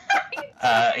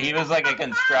 He was like a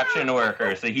construction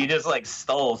worker, so he just like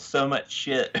stole so much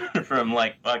shit from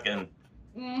like fucking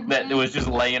that was just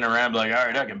laying around, like, all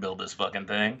right, I can build this fucking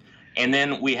thing. And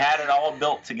then we had it all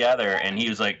built together, and he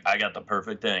was like, I got the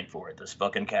perfect thing for it, this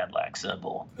fucking Cadillac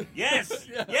symbol. Yes,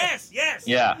 yes.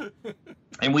 Yeah.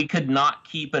 And we could not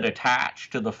keep it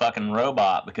attached to the fucking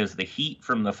robot because the heat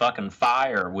from the fucking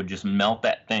fire would just melt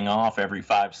that thing off every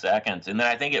 5 seconds. And then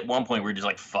I think at one point we were just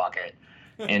like, fuck it.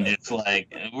 And just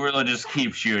like, we'll just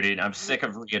keep shooting. I'm sick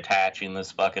of reattaching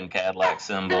this fucking Cadillac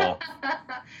symbol.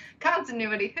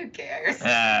 Continuity, who cares?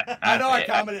 I know I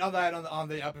commented on that on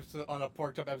the episode, on a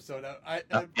Pork Chop episode.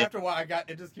 After a while,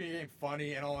 it just became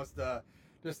funny and almost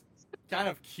just kind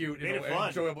of cute and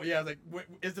enjoyable. Yeah, like,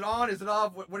 is it on? Is it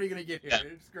off? What are you gonna get here? Yeah.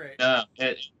 It's great.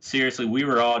 Seriously, we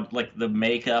were all like, the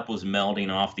makeup was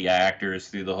melting off the actors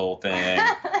through the whole thing.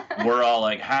 We're all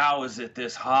like, how is it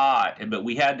this hot? But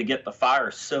we had to get the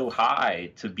fire so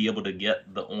high to be able to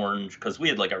get the orange, because we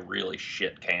had like a really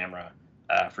shit camera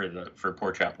for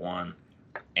Pork Chop 1,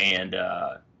 and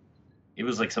it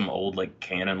was like some old like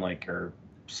Canon or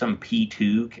some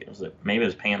P2. It was like, maybe it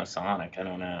was Panasonic. I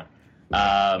don't know.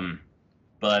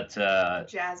 But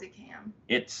Jazzy cam.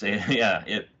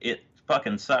 It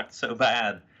fucking sucked so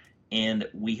bad, and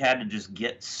we had to just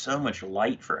get so much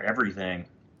light for everything.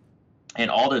 And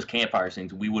all those campfire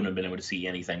scenes, we wouldn't have been able to see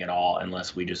anything at all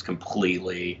unless we just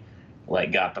completely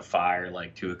like got the fire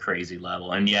like to a crazy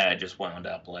level. And yeah, it just wound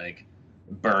up like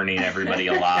burning everybody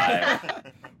alive.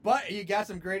 But you got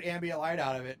some great ambient light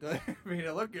out of it. I mean,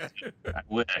 it looked good. I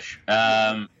wish.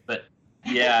 But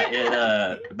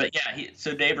yeah,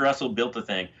 so Dave Russell built the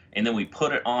thing, and then we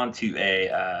put it onto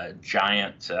a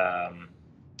giant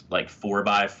like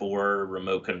 4x4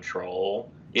 remote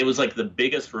control. It was like the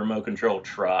biggest remote control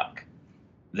truck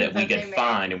that we could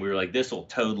find, and we were like, this will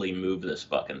totally move this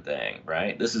fucking thing,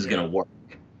 right? This is gonna work.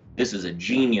 This is a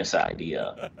genius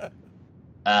idea.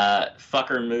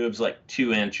 Fucker moves like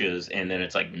 2 inches, and then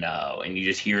it's like, no, and you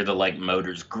just hear the like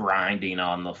motors grinding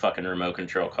on the fucking remote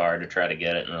control car to try to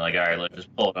get it, and they're like, all right, let's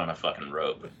just pull it on a fucking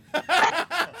rope.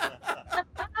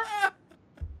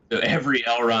 So every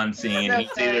Elron scene,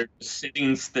 he's either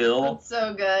sitting still, that's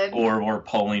so good, or we're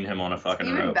pulling him on a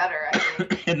fucking rope. Even better, I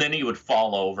think. And then he would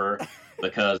fall over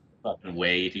because of the fucking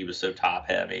weight. He was so top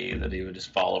heavy that he would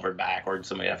just fall over backwards.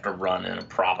 Somebody have to run in and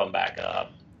prop him back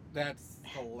up. That's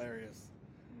hilarious.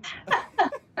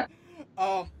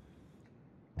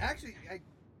 Actually,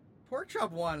 Pork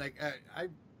Chop 1, like I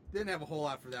didn't have a whole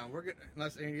lot for that one. We're good,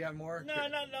 unless you have more. No,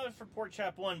 not for Pork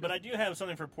Chop 1, but I do have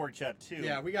something for Pork Chop 2.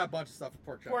 Yeah, we got a bunch of stuff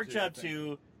for Pork Chop 2. Pork Chop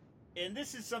 2, and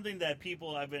this is something that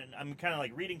people I'm kind of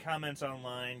like reading comments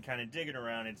online, kind of digging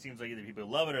around. It seems like either people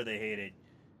love it or they hate it.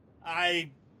 I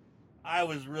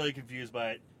was really confused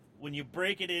by it. When you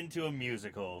break it into a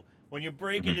musical, when you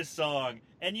break into song,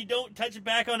 and you don't touch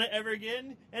back on it ever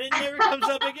again, and it never comes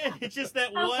up again. It's just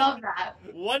that I love that.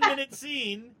 1 minute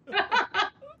scene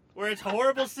where it's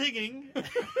horrible singing.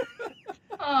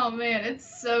 Oh man,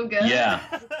 it's so good. Yeah.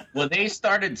 Well, they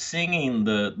started singing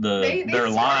their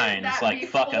lines like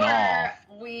fucking off.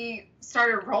 We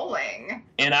started rolling.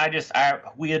 And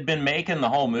we had been making the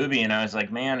whole movie, and I was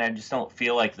like, man, I just don't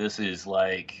feel like this is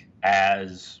like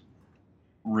as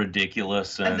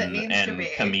ridiculous and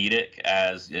comedic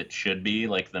as it should be,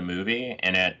 like the movie.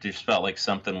 And it just felt like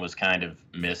something was kind of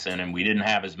missing, and we didn't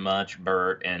have as much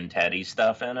Bert and Teddy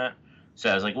stuff in it. So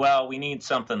I was like, well, we need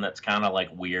something that's kind of like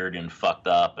weird and fucked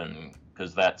up, and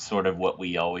because that's sort of what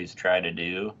we always try to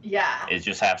do. Yeah. Is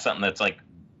just have something that's like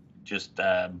just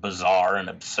bizarre and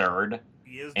absurd.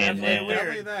 He is definitely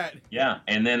weird. That. Yeah,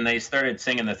 and then they started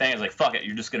singing the thing. I was like, fuck it,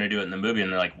 you're just going to do it in the movie. And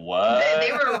they're like, what?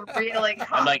 They were really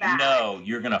I'm like, no,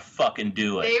 you're going to fucking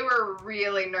do it. They were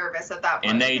really nervous at that point.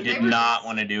 And they did not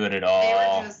want to do it at all.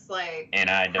 They were just like, and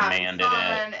I demanded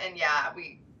it. And yeah,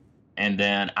 And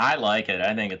then I like it.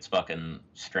 I think it's fucking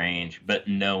strange, but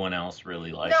no one else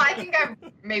really likes it. No, I think I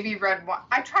maybe read one.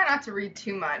 I try not to read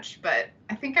too much, but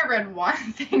I think I read one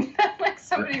thing that like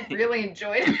somebody really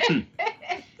enjoyed it.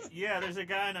 Yeah, there's a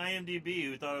guy on IMDb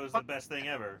who thought it was the best thing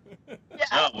ever. Yeah.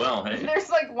 Oh, well, hey. There's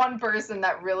like one person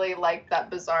that really liked that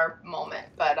bizarre moment,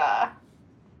 but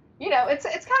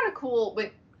it's kind of cool.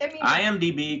 But I mean,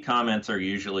 IMDb comments are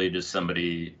usually just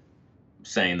somebody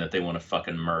saying that they want to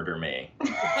fucking murder me.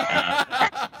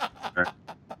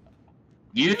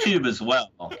 YouTube as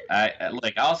well.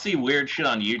 I'll see weird shit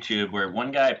on YouTube where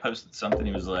one guy posted something.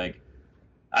 He was like,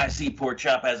 "I see Pork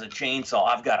Chop has a chainsaw.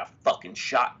 I've got a fucking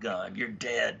shotgun. You're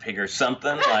dead, pig," or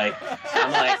something. Like,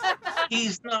 I'm like,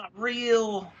 he's not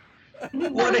real.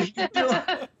 What are you doing?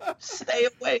 Stay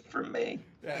away from me.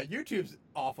 Yeah, YouTube's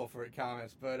awful for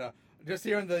comments, but just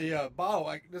hearing the bottle,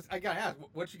 I gotta ask,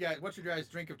 what's your guys'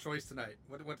 drink of choice tonight?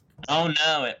 What? Oh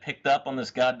no, it picked up on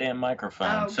this goddamn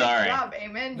microphone. Sorry. Good job,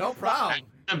 Eamon. No problem.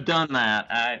 I've done that.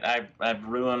 I've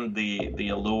ruined the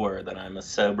allure that I'm a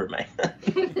sober man.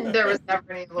 There was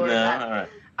never any allure. No, all right.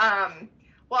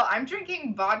 Well, I'm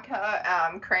drinking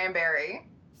vodka cranberry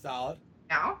Solid.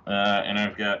 now. And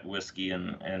I've got whiskey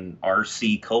and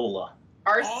RC Cola.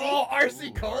 RC. Oh,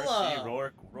 RC Cola. RC,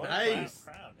 Rourke, Nice.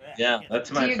 Crown. Yeah,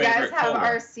 that's my Do you favorite guys have cola.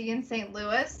 RC in St.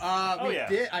 Louis? We yeah.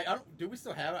 did. I don't. Do we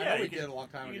still have it? Yeah, I know you we did a long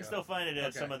time ago. You can still find it at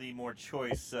Okay. some of the more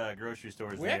choice grocery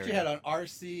stores. We in the actually area. had an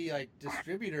RC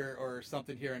distributor or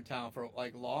something here in town for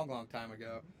like long time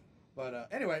ago. But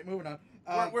anyway, moving on.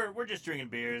 We're just drinking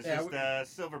beers. yeah,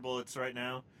 Just Silver Bullets right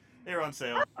now. They're on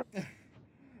sale. There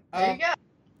you go.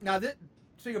 Now,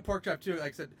 speaking of Pork Chop too,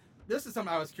 like I said, this is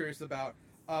something I was curious about.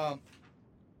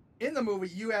 In the movie,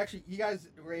 you guys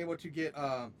were able to get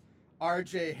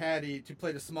R.J. Hattie to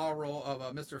play the small role of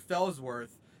Mr.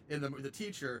 Fellsworth in the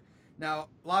teacher. Now,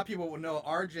 a lot of people will know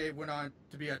R.J. went on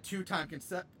to be a 2-time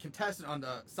contestant on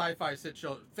the sci-fi hit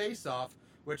show Face Off,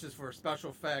 which is for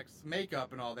special effects,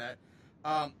 makeup, and all that.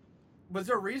 Was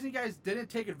there a reason you guys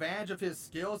didn't take advantage of his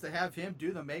skills to have him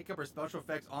do the makeup or special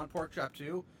effects on Pork Chop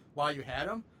 2 while you had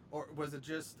him? Or was it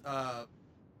just why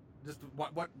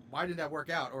did that work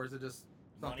out? Or is it just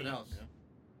something Money, else? yeah.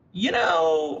 You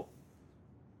know,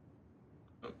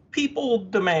 people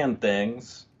demand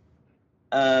things.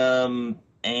 Yeah,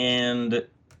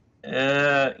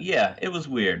 it was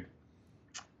weird.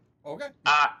 Okay.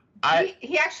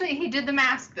 He did the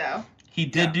mask though. He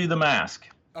did Yeah. do the mask.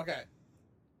 Okay.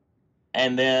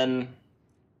 And then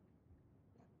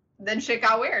Then shit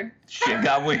got weird. shit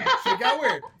got weird. Shit got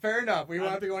weird. Fair enough. We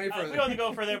won't have to go any We further. don't have to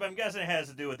go further, but I'm guessing it has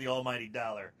to do with the almighty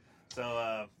dollar.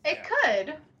 So It yeah.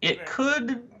 could. It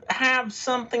could have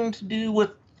something to do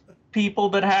with people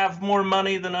that have more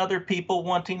money than other people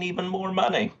wanting even more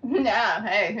money. No,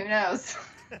 hey, who knows?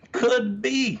 Could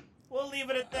be. We'll leave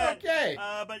it at that. Okay.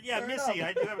 But yeah, Fair Missy, enough.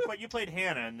 I do have a question. You played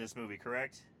Hannah in this movie,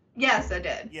 correct? Yes, I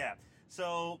did. Yeah.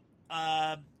 So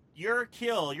your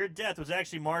death was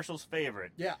actually Marshall's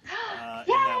favorite. Yeah. in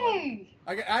that one. Yay!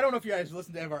 I don't know if you guys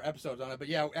listened to any of our episodes on it, but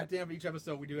yeah, at the end of each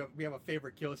episode, we have a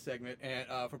favorite kill segment, and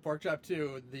for Pork Chop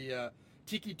 2, the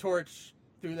tiki torch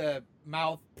through the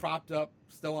mouth, propped up,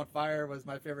 still on fire, was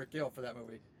my favorite kill for that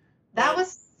movie. That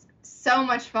was so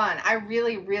much fun. I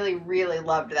really, really, really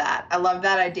loved that. I love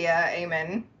that idea,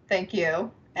 Eamon. Thank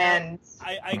you. And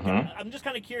I'm just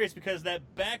kind of curious because that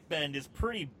back bend is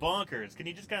pretty bonkers. Can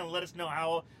you just kind of let us know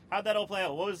how'd that all play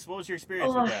out? What was your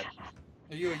experience with that?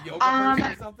 Are you a yoga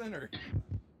person or something, or?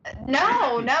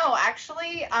 no,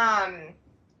 actually, I'm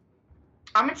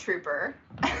a trooper.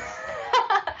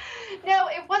 No,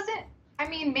 it wasn't. I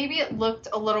mean, maybe it looked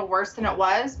a little worse than it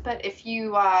was, but if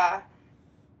you, I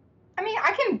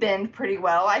can bend pretty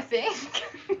well, I think.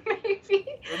 Maybe.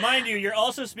 Remind you, you're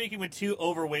also speaking with two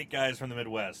overweight guys from the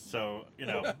Midwest, so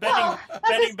Well,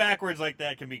 bending backwards like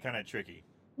that can be kind of tricky.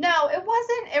 No, it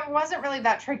wasn't really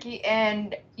that tricky.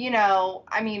 And, when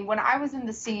I was in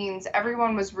the scenes,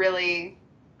 everyone was really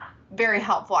very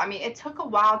helpful. I mean, it took a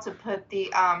while to put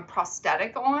the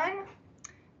prosthetic on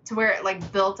to where it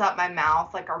like built up my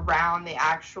mouth, like around the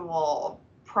actual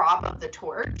prop of the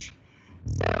torch.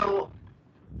 So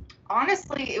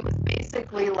honestly, it was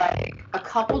basically like a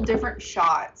couple different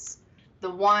shots. The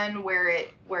one where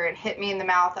it hit me in the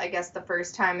mouth, I guess the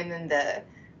first time, and then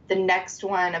the next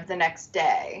one of the next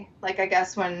day. Like, I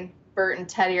guess when Bert and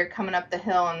Teddy are coming up the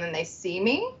hill and then they see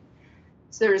me.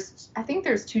 So I think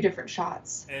there's 2 different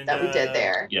shots that we did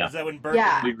there. Yeah. Is that when Bert?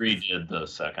 Yeah. We redid the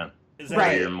second. Is that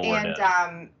Right. You're more And,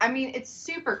 dead. it's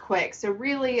super quick. So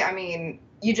really,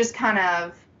 you just kind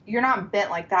of, you're not bent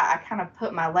like that. I kind of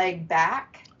put my leg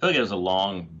back. I feel like it was a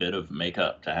long bit of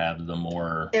makeup to have the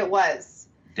more It was.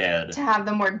 dead To have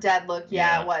the more dead look,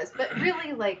 Yeah. it was. But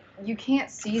really, like, you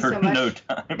can't see for so much. no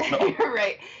time. at all.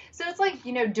 Right. So it's like,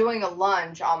 doing a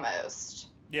lunge almost.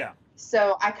 Yeah.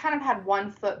 So I kind of had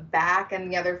one foot back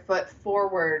and the other foot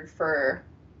forward for,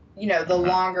 the Mhm.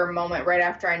 longer moment right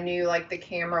after I knew, like, the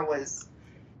camera was.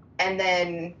 And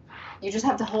then you just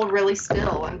have to hold really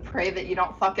still and pray that you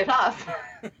don't fuck it up.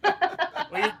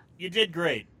 Well, you did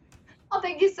great. Oh,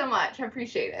 thank you so much. I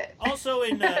appreciate it. Also,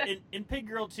 in Pig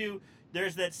Girl 2,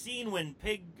 there's that scene when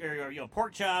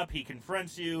Pork Chop, he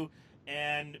confronts you,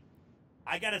 and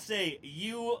I gotta say,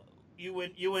 you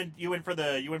went for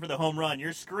the home run.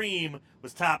 Your scream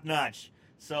was top notch.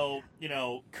 So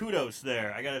kudos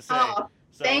there. I gotta say. Oh,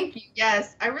 so, thank you.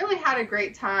 Yes, I really had a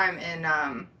great time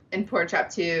in Pork Chop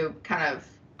 2, kind of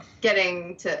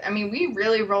getting to. I mean, we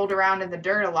really rolled around in the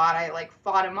dirt a lot. I like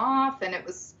fought him off, and it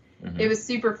was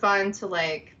super fun to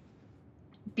like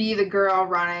be the girl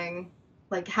running,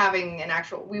 like having an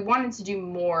actual. We wanted to do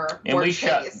more. And more we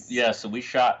chase. so we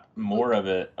shot more of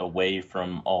it away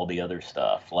from all the other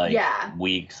stuff. Like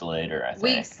weeks later, I think.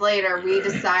 Weeks later, we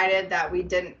decided that we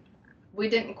didn't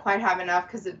quite have enough,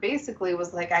 because it basically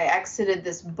was like I exited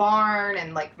this barn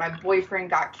and like my boyfriend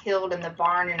got killed in the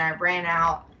barn and I ran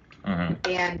out.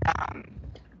 And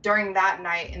during that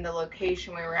night in the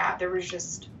location we were at,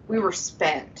 we were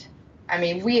spent. I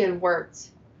mean, we had worked,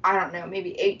 I don't know,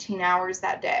 maybe 18 hours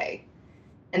that day.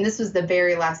 And this was the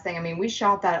very last thing. I mean, we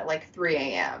shot that at like 3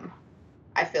 a.m.,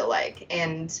 I feel like.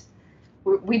 And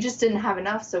we just didn't have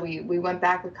enough. So we went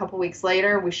back a couple weeks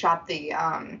later. We shot the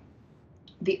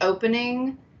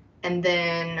opening and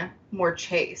then more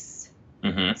chase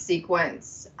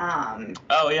sequence.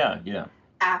 Oh, yeah.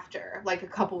 After, like a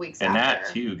couple weeks and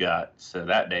after. And that too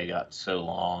that day got so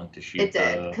long to shoot. It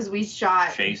did, because we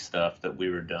shot chase stuff that we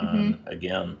were done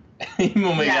again. Even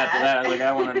when we got to that, I was like,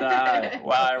 I want to die.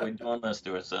 Why are we doing this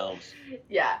to ourselves?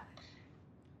 Yeah.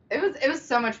 It was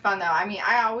so much fun though. I mean,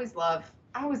 I always love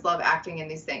acting in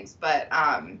these things, but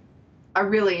I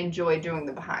really enjoy doing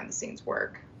the behind the scenes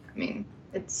work. I mean,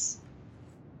 it's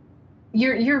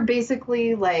you're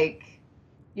basically like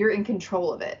you're in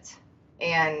control of it,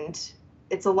 and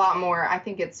it's a lot more. I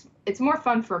think it's more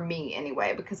fun for me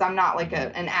anyway, because I'm not like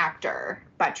an actor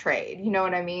by trade. You know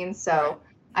what I mean? So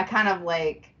I kind of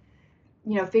like,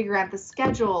 figure out the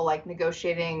schedule, like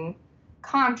negotiating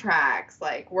contracts,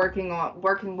 like working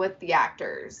with the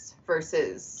actors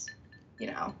versus,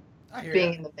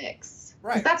 being in the mix.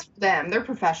 Right. That's for them. They're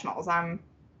professionals. I'm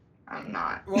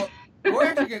not. Well,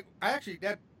 actually,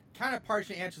 that kind of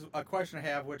partially answers a question I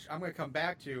have, which I'm going to come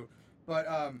back to, but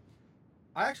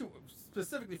I actually,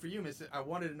 specifically for you, Miss, I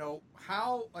wanted to know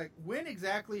when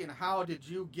exactly and how did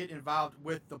you get involved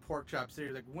with the Pork Chop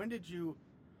series? Like, when did you,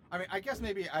 I mean, I guess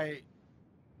maybe I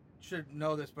should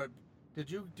know this, but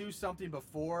did you do something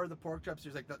before the Pork Chop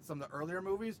series, like some of the earlier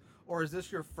movies, or is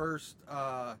this your first,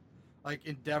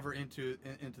 endeavor into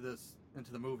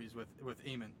the movies with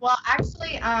Eamon? Well,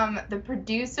 actually, one of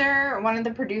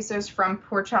the producers from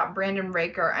Pork Chop, Brandon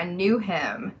Raker, I knew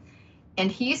him. And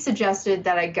he suggested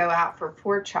that I go out for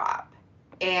Pork Chop.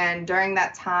 And during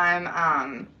that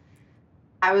time,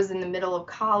 I was in the middle of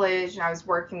college and I was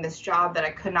working this job that I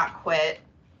could not quit,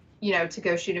 to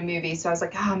go shoot a movie. So I was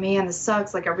like, oh man, this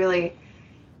sucks. Like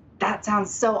that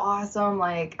sounds so awesome.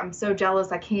 Like, I'm so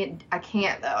jealous. I can't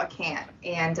though.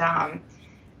 And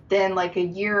then like a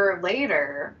year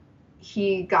later,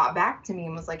 he got back to me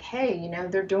and was like, hey,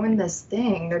 they're doing this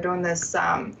thing. They're doing this,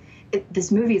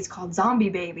 this movie is called Zombie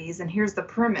Babies, and here's the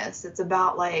premise. It's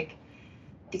about like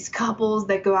these couples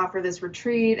that go out for this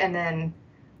retreat, and then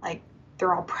like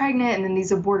they're all pregnant, and then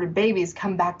these aborted babies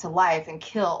come back to life and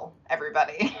kill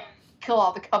everybody, kill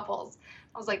all the couples.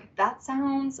 I was like, that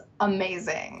sounds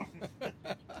amazing.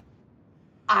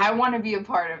 I want to be a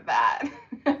part of that.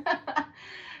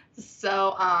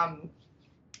 So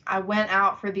I went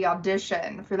out for the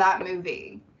audition for that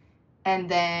movie, and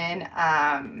then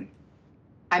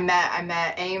I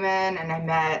met Eamon, and I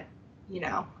met,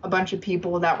 a bunch of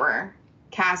people that were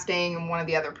casting and one of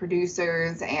the other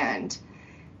producers, and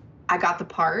I got the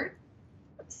part.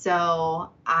 So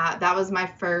that was my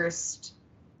first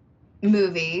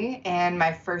movie and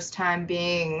my first time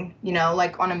being,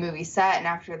 like on a movie set. And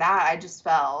after that, I just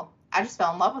fell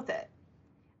in love with it,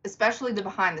 especially the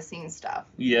behind the scenes stuff.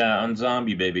 Yeah, on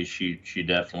Zombie Baby, she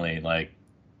definitely like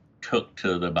took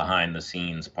to the behind the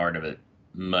scenes part of it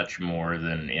much more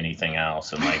than anything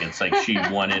else, and like it's like she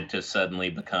wanted to suddenly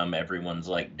become everyone's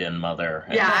like den mother.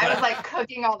 Yeah, I was like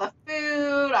cooking all the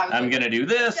food. I'm gonna do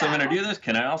this. I'm gonna do this.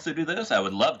 Can I also do this? I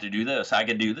would love to do this. I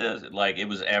could do this. Like, it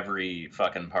was every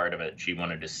fucking part of it she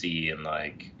wanted to see and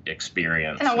like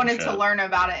experience. And I wanted to learn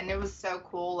about it, and it was so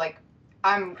cool. Like,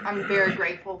 I'm very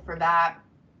grateful for that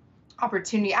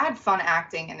opportunity. I had fun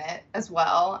acting in it as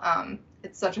well.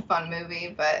 It's such a fun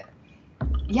movie, but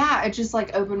yeah, it just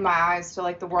like opened my eyes to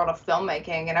like the world of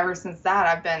filmmaking, and ever since that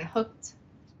I've been hooked.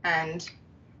 And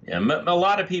yeah, a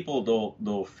lot of people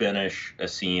they'll finish a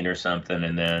scene or something,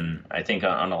 and then I think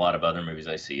on a lot of other movies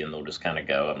I see, and they'll just kind of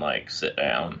go and like sit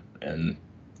down and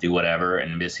do whatever.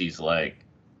 And Missy's like,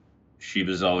 she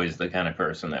was always the kind of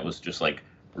person that was just like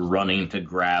running to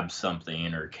grab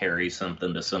something or carry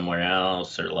something to somewhere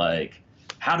else, or like,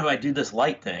 how do I do this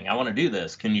light thing? I want to do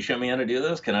this. Can you show me how to do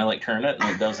this? Can I like turn it and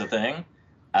it does the thing?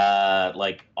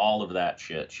 Like all of that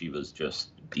shit she was just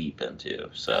deep into.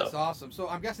 So that's awesome. So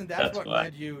I'm guessing that's what why.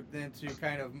 led you then to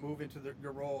kind of move into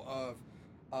your role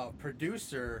of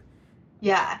producer.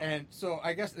 Yeah. And so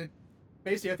I guess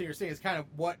basically I think you're saying is kind of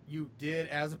what you did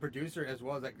as a producer as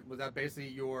well. Was that basically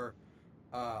your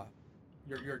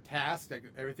task, like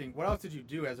everything? What else did you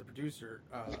do as a producer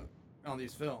on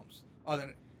these films? Other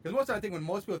than, because most of the time I think when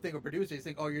most people think of producer, they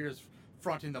think, oh, you're just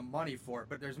fronting the money for it,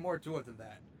 but there's more to it than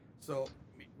that. So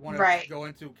want to go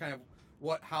into kind of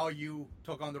how you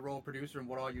took on the role of producer and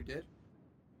what all you did?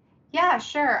 Yeah,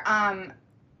 sure.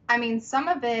 I mean, some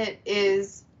of it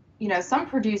is, some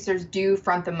producers do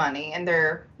front the money and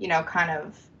they're, kind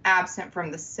of absent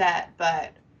from the set.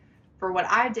 But for what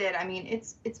I did, I mean,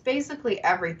 it's basically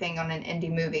everything on an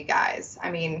indie movie, guys. I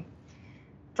mean,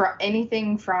 for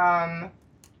anything from,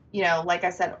 like I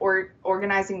said,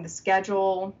 organizing the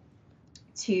schedule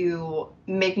to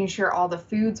making sure all the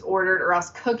food's ordered, or else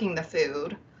cooking the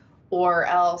food, or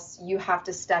else you have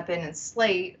to step in and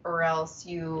slate, or else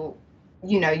you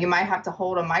might have to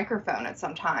hold a microphone at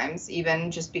sometimes,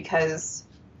 even just because,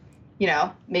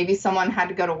 maybe someone had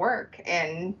to go to work,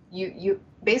 and you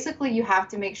basically you have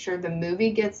to make sure the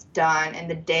movie gets done and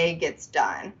the day gets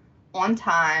done on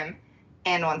time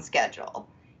and on schedule.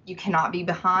 You cannot be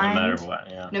behind. No matter what,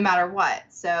 yeah. No matter what.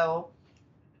 So,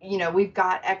 we've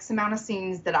got X amount of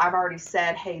scenes that I've already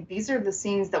said, hey, these are the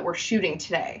scenes that we're shooting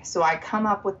today. So I come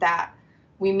up with that.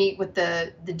 We meet with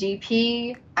the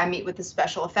DP. I meet with the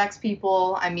special effects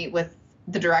people. I meet with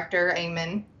the director,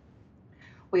 Eamon.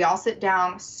 We all sit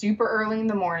down super early in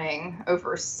the morning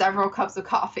over several cups of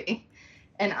coffee.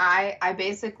 And I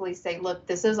basically say, look,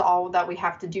 this is all that we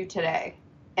have to do today.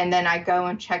 And then I go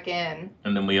and check in.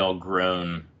 And then we all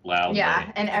groan loudly.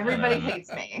 Yeah, and everybody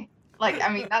hates me. Like,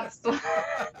 I mean, that's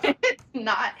it's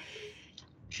not.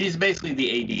 She's basically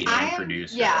the AD and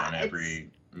producer on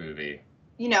every movie.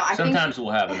 Sometimes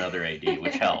we'll have another AD,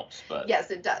 which helps, but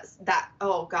yes, it does.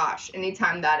 Oh gosh,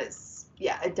 anytime that is,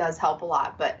 it does help a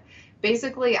lot. But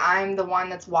basically, I'm the one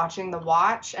that's watching the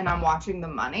watch, and I'm watching the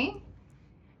money,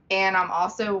 and I'm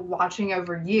also watching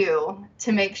over you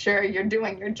to make sure you're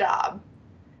doing your job.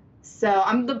 So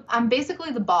I'm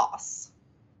basically the boss.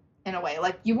 In a way,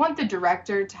 like, you want the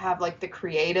director to have like the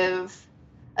creative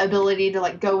ability to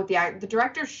like go with the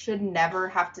director should never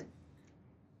have to,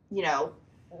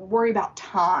 worry about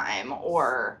time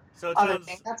or other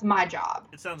things. That's my job.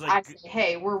 It sounds like I say,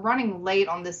 hey, we're running late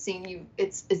on this scene.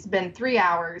 It's been 3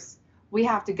 hours. We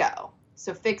have to go.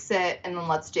 So fix it and then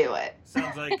let's do it.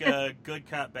 Sounds like a good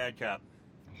cop, bad cop.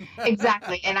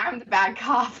 Exactly, and I'm the bad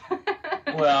cop.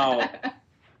 Well,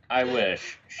 I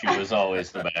wish she was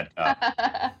always the bad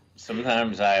cop.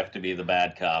 Sometimes I have to be the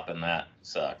bad cop, and that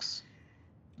sucks.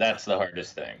 That's the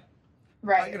hardest thing.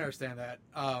 Right. I can understand that.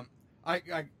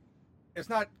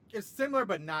 It's similar,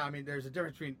 but not. I mean, there's a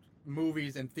difference between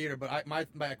movies and theater. But my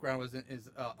background is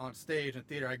on stage and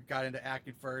theater. I got into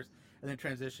acting first, and then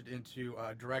transitioned into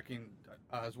directing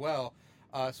as well.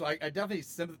 So I definitely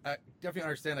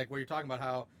understand like what you're talking about.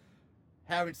 How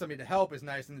having somebody to help is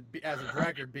nice, and as a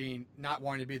director, not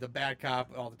wanting to be the bad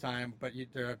cop all the time, but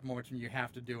there are moments when you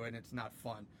have to do it, and it's not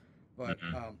fun. But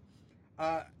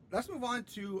let's move on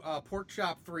to Pork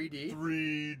Chop 3D.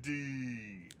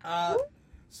 3D.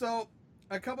 So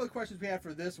a couple of questions we had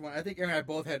for this one. I think Aaron and I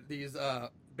both had these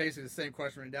basically the same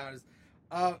question written down. Is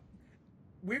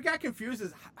we got confused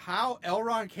as how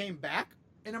Elron came back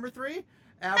in number 3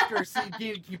 after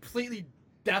being completely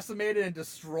decimated and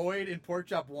destroyed in Pork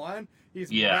Chop 1. He's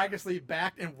miraculously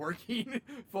back and working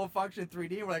full function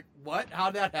 3D. We're like, what?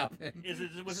 How'd that happen?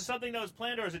 Was it something that was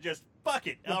planned, or is it just fuck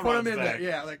it? Put him in back there.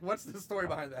 Yeah, like what's the story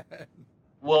behind that?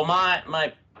 Well,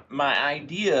 my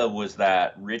idea was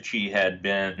that Richie had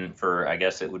been for, I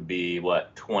guess it would be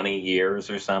 20 years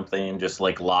or something, just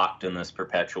like locked in this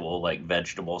perpetual like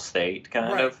vegetable state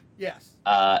kind of. Yes.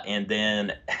 And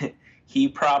then he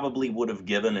probably would have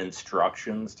given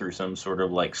instructions through some sort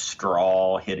of like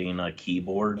straw hitting a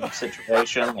keyboard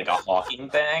situation, like a hawking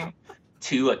thing,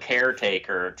 to a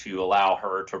caretaker to allow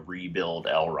her to rebuild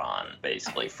Elron,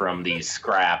 basically, from these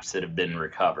scraps that have been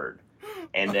recovered.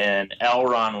 And then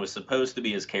Elron was supposed to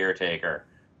be his caretaker,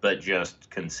 but just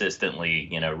consistently,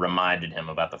 reminded him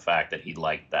about the fact that he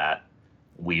liked that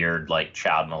weird, like,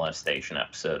 child molestation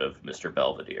episode of Mr.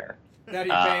 Belvedere. That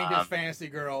he banged his fantasy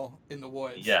girl in the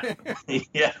woods. Yeah,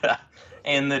 yeah,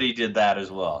 and that he did that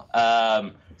as well.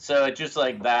 So it just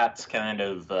like that's kind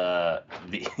of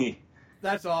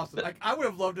That's awesome. Like, I would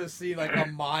have loved to see like a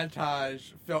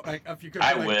montage film, like if you could,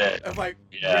 I like, would. of like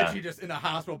Yeah. Richie just in a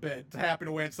hospital bed, tapping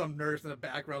away, and some nurse in the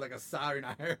background, like a siren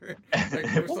I heard.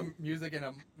 Like, there was some music and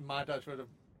a montage for the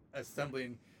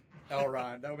assembling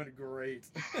Elrond. That would have been great.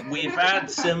 We've had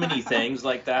so many things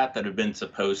like that have been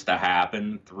supposed to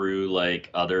happen through like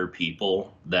other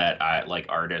people that I like,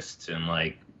 artists and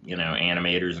like, you know,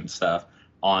 animators and stuff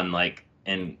on like,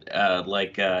 and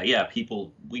yeah,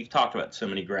 people, we've talked about so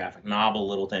many graphic novel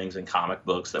little things and comic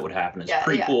books that would happen as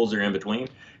prequels or in between,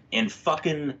 and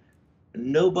fucking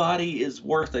nobody is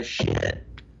worth a shit.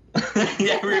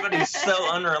 Everybody's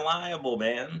so unreliable,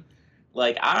 man.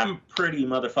 Like, I'm pretty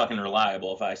motherfucking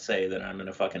reliable if I say that I'm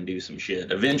gonna fucking do some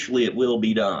shit. Eventually it will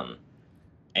be done.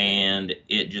 And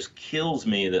it just kills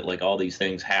me that like all these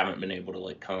things haven't been able to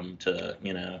like come to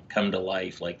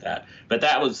life like that. But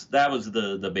that was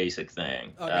the basic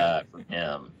thing from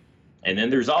him. And then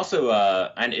there's also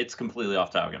and it's completely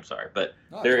off topic, I'm sorry, but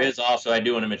there is also, I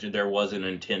do want to mention, there was an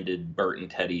intended Bert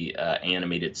and Teddy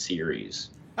animated series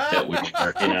that we were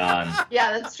working on.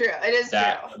 Yeah, that's true. It is true.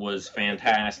 That was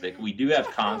fantastic. We do have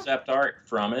concept art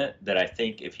from it that I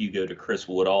think if you go to Chris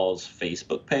Woodall's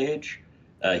Facebook page,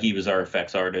 he was our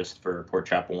effects artist for Pork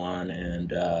Chop 1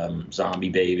 and Zombie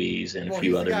Babies and a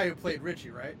few other. He's the guy who played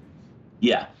Richie, right?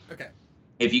 Yeah. Okay.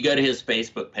 If you go to his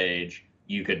Facebook page,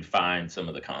 you could find some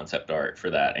of the concept art for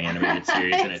that animated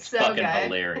series, and it's so fucking good.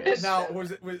 hilarious. Now, would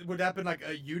that have been like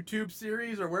a YouTube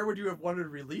series, or where would you have wanted to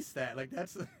release that? Like,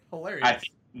 that's hilarious.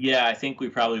 I think we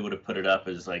probably would have put it up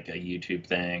as like a YouTube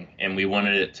thing, and we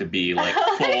wanted it to be like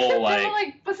full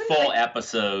full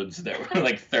episodes that were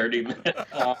like 30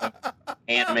 minutes long,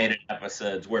 animated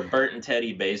episodes where Bert and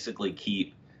Teddy basically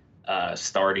keep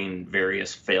starting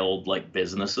various failed like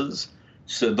businesses.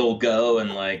 So they'll go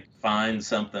and like find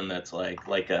something that's like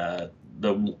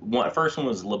first one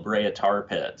was La Brea Tar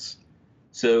Pits.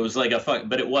 So it was like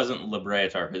but it wasn't La Brea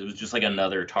Tar Pit. It was just like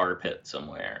another tar pit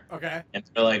somewhere. Okay. And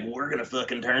so like, we're gonna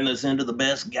fucking turn this into the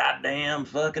best goddamn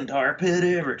fucking tar pit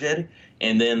ever, Teddy.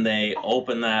 And then they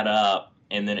open that up,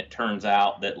 and then it turns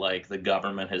out that like the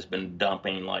government has been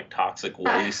dumping like toxic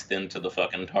waste into the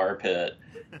fucking tar pit,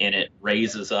 and it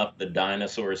raises up the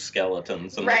dinosaur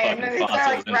skeletons and the fucking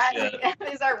fossils and shit.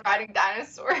 They start riding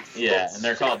dinosaurs. Yeah, and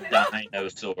they're called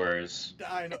dinosaurs.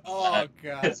 Oh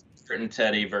god. And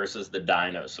Teddy versus the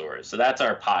dinosaurs. So that's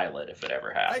our pilot if it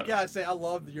ever happens. I gotta say, I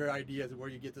love your ideas and where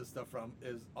you get this stuff from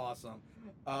is awesome.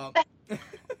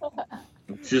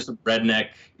 It's just redneck,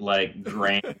 like,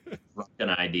 grand fucking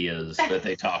ideas that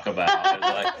they talk about. It's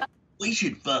like, we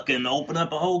should fucking open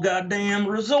up a whole goddamn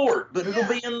resort, but it'll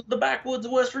be in the backwoods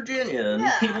of West Virginia, and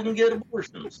people can get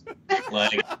abortions.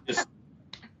 Like, just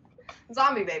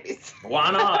zombie babies.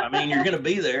 Why not? I mean, you're going to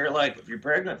be there. Like, if you're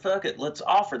pregnant, fuck it. Let's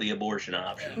offer the abortion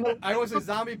option. I always say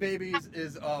Zombie Babies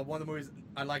is one of the movies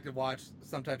I like to watch.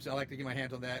 Sometimes I like to get my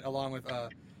hands on that, along with,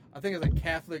 I think it's like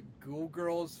Catholic Ghoul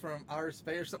Girls from Outer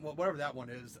Space or something, whatever that one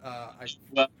is.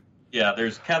 Yeah,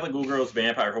 there's Catholic Ghoul Girls,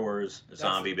 Vampire Horrors,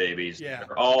 Zombie Babies. Yeah.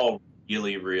 They're all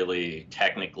really, really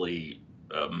technically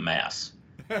a mess.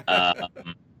 I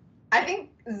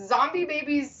think Zombie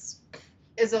Babies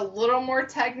is a little more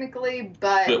technically,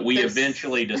 but we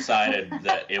eventually decided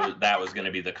that that was going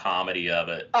to be the comedy of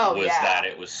it. That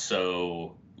it was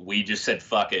so, we just said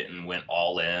fuck it and went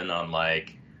all in on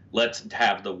like, let's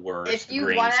have the worst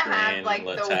green screen, like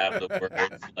let's have the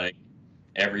worst like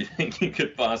everything you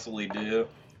could possibly do.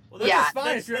 Well, that's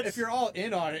fine if you're all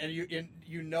in on it and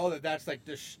you know that that's like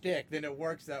the shtick, then it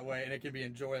works that way and it can be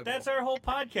enjoyable. That's our whole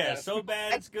podcast. Yeah. So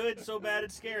bad it's good, so bad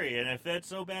it's scary, and if it's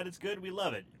so bad it's good, we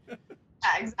love it.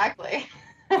 Yeah, exactly.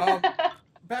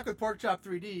 Back with Pork Chop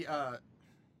 3D.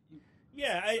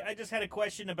 Yeah, I just had a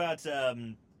question about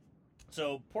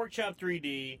so Pork Chop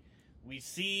 3D. We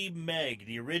see Meg,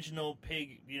 the original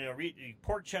pig,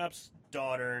 Pork Chop's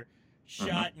daughter,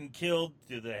 shot and killed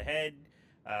through the head.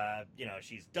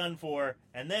 She's done for,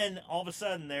 and then all of a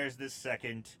sudden there's this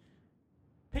second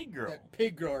pig girl. That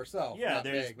pig girl herself. Yeah,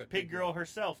 there's pig girl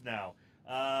herself now.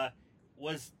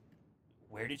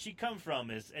 Where did she come from?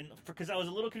 Because I was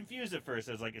a little confused at first.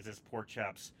 I was like, is this Pork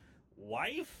Chop's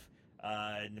wife?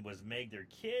 And was Meg their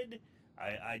kid?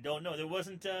 I don't know. There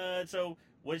wasn't. So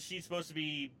was she supposed to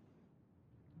be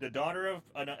the daughter of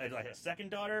like a second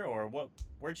daughter, or what?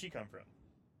 Where'd she come from?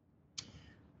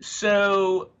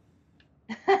 So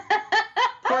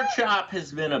Pork Chop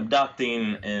has been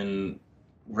abducting and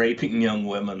raping young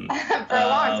women for a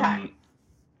long time.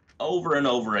 Over and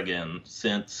over again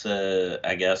since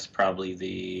I guess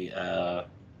probably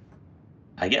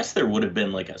I guess there would have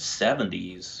been like a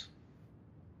 70s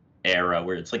era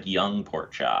where it's like young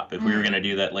Pork Chop. If we were gonna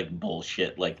do that like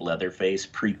bullshit like Leatherface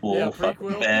prequel, fucking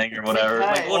prequel. thing or whatever,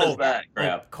 like what is that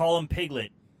crap? Call him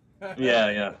Piglet.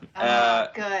 Yeah.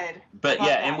 Good. But Love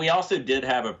yeah, that. and we also did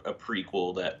have a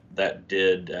prequel that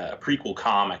did a prequel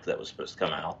comic that was supposed to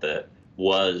come out that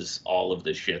was all of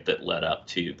the shit that led up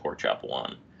to Pork Chop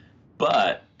 1.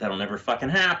 But that'll never fucking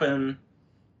happen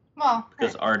Well,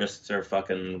 because artists are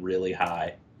fucking really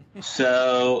high.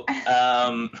 So,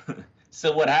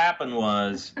 so what happened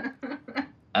was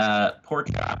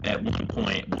Pork Chop at one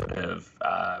point would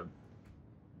have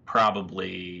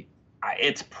probably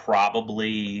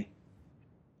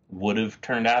would have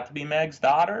turned out to be Meg's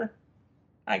daughter,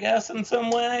 I guess, in some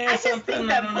way or I just something. think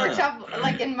that Pork Chop,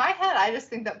 like in my head, I just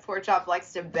think that Pork Chop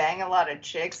likes to bang a lot of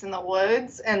chicks in the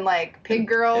woods, and like Pig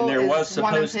Girl And there is was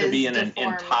one of supposed to be his an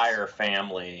deformed- entire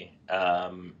family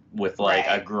with like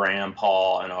Right. a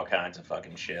grandpa and all kinds of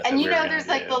fucking shit. And that you we were know, gonna there's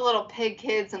like do. the little pig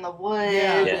kids in the woods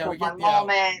Yeah, at we one get- yeah.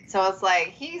 moment. So it's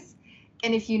like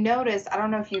and if you notice, I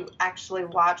don't know if you actually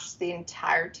watched the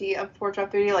entirety of Pork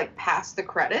Chop 3D, like past the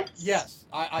credits. Yes,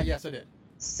 yes, I did.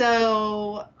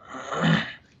 So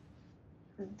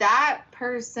that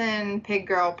person, Pig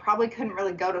Girl, probably couldn't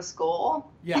really go to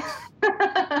school. Yes,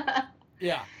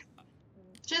 yeah.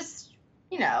 Just,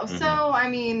 you know, so I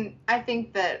mean, I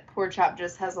think that Pork Chop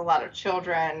just has a lot of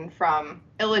children from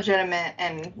illegitimate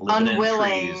and Living in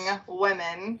unwilling trees.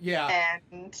 women. Yeah.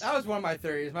 And That was one of my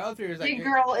theories. My other theory is like Pig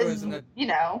Girl it is, was you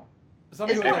know,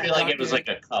 somebody is was I feel like it was adopted.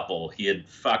 like a couple. He had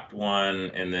fucked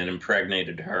one and then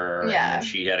impregnated her, Yeah. and then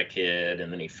she had a kid,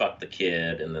 and then he fucked the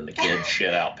kid, and then the kid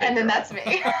shit out Pig and then Girl. that's me.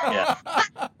 Yeah.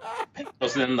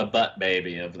 Was in the butt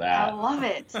baby of I that. love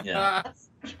it. Yeah. That's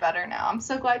much better now. I'm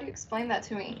so glad you explained that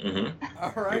to me. Hmm.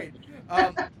 All right.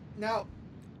 Now,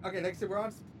 okay. Like I said, we're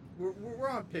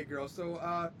on Pig Girl.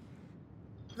 So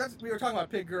we were talking about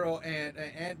Pig Girl,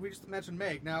 and we just mentioned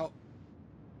Meg. Now,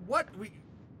 we're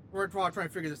trying to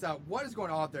figure this out. What is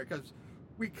going on there? Because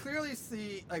we clearly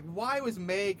see like why was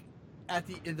Meg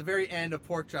in the very end of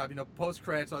Pork Chop? You know, post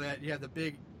credits, all that. You have the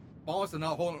big, almost a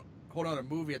whole other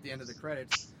movie at the end of the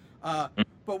credits.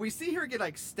 But we see her get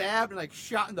like stabbed and like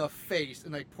shot in the face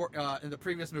in in the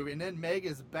previous movie, and then Meg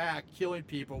is back killing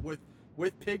people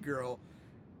with Pig Girl.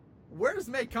 Where does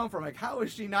Meg come from? Like, how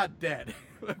is she not dead?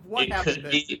 Like, what happened?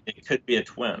 It could be a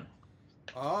twin.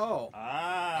 Oh,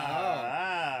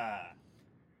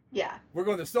 Yeah. we're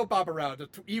going the soap opera route. The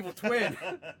evil twin.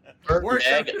 Or We're Meg,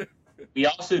 accepted. we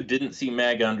also didn't see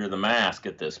Meg under the mask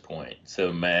at this point,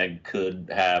 so Meg could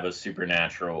have a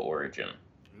supernatural origin.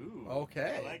 Ooh,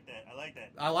 Okay. I like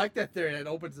that. I like that theory. It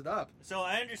opens it up. So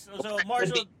I understand. So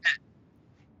Marshall,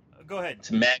 go ahead.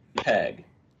 It's Meg Peg.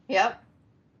 Yep.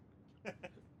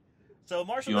 So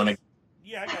Marshall, You wanna-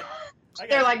 yeah, I got.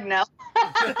 They're like, no.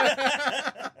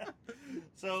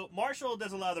 So Marshall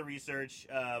does a lot of the research,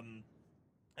 and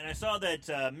I saw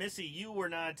that Missy, you were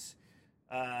not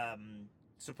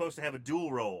supposed to have a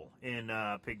dual role in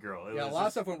Pig Girl. It Yeah, a was lot of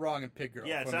just- stuff went wrong in Pig Girl.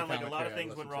 Yeah, it from the sounded like a comic lot of I things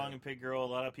went listened wrong to. in Pig Girl. A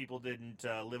lot of people didn't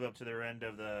live up to their end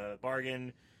of the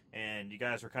bargain, and you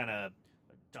guys were kind of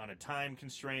on a time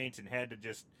constraint and had to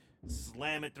just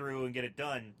slam it through and get it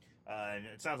done. And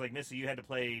it sounds like Missy, you had to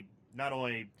play not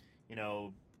only, you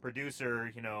know,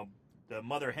 producer, you know, the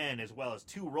mother hen, as well as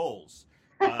two roles.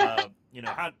 You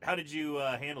know, how did you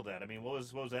handle that? I mean, what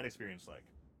was that experience like?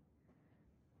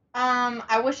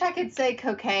 I wish I could say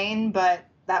cocaine, but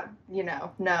that, you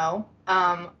know, no.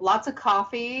 Lots of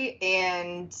coffee,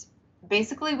 and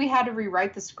basically we had to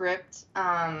rewrite the script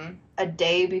a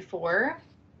day before,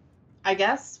 I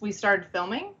guess, we started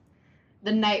filming.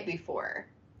 The night before.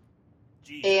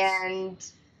 Jesus.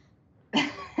 And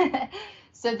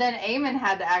so then Eamon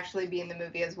had to actually be in the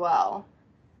movie as well,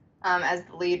 as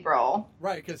the lead role.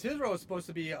 Right, because his role is supposed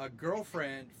to be a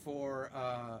girlfriend for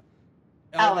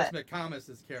Elvis. Elvis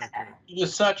McComas' character. It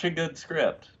was such a good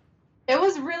script. It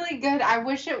was really good. I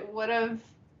wish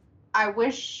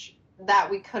that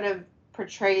we could have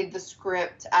portrayed the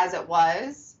script as it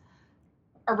was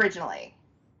originally.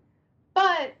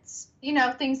 But, you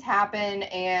know, things happen,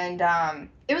 and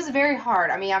it was very hard.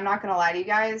 I mean, I'm not going to lie to you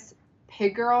guys.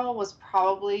 Pig Girl was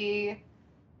probably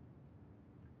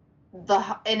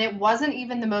and it wasn't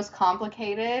even the most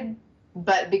complicated,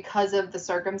 but because of the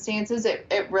circumstances,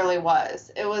 it really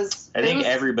was. I think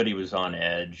everybody was on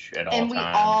edge at all and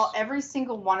times. every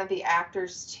single one of the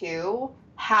actors too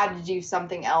had to do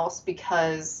something else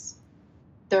because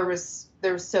there was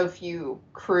so few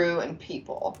crew and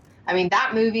people. I mean,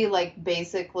 that movie like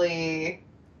basically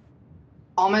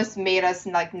almost made us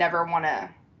like never want to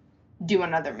do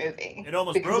another movie. It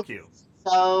almost because broke you.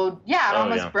 So yeah, it Oh,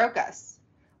 almost yeah. broke us.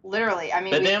 Literally, I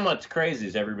mean. But then what's crazy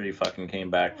is everybody fucking came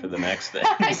back for the next thing.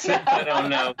 I So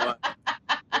know.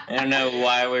 I don't know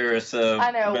why we were so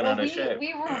I know. bent Well, out of shape.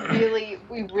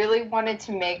 we really wanted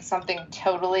to make something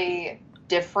totally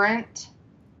different,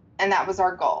 and that was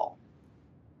our goal.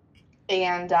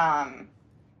 And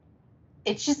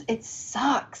it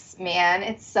sucks, man.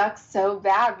 It sucks so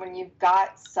bad when you've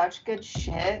got such good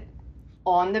shit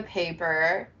on the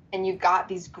paper and you've got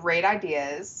these great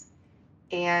ideas,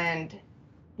 and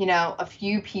a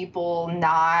few people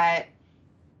not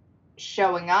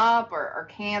showing up or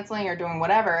canceling or doing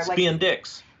whatever. It's being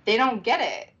dicks. They don't get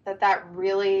it. That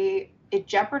really, it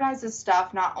jeopardizes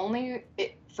stuff, not only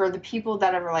for the people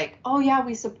that are like, oh yeah,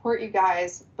 we support you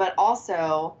guys, but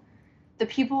also the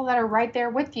people that are right there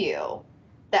with you.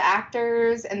 The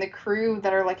actors and the crew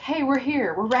that are like, hey, we're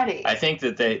here, we're ready. I think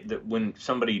that when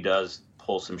somebody does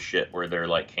pull some shit where they're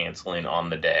like canceling on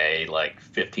the day, like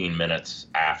 15 minutes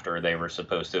after they were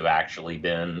supposed to have actually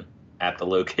been at the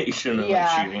location and like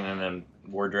shooting and then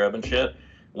wardrobe and shit,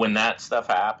 when that stuff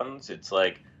happens, it's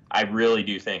like, I really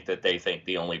do think that they think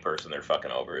the only person they're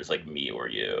fucking over is like me or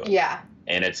you. Yeah.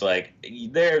 And it's like,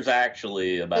 there's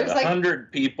actually about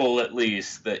 100 people at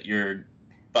least that you're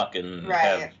fucking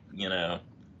have,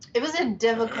 It was a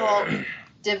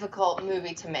difficult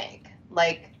movie to make.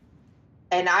 Like,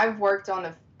 and I've worked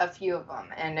on a few of them,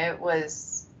 and it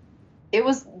was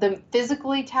the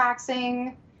physically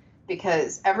taxing,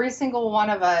 because every single one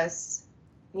of us,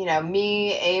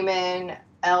 me, Eamon,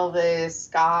 Elvis,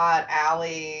 Scott,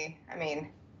 Allie, I mean,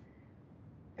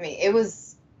 it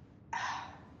was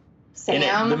Sam.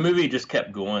 And the movie just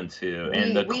kept going too,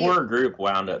 and the core group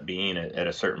wound up being at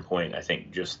a certain point, I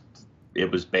think,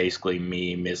 it was basically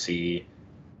me, Missy,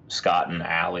 Scott, and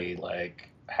Allie, like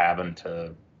having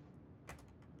to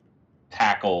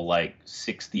tackle like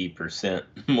 60%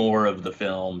 more of the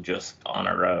film just on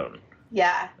our own.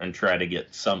 Yeah. And try to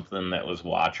get something that was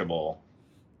watchable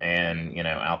and,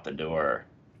 out the door.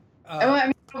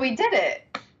 We did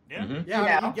it. Yeah. Mm-hmm.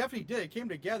 Yeah, we definitely did. It came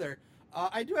together.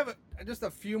 I do have just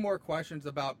a few more questions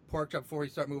about Pork Chop before we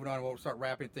start moving on. We'll start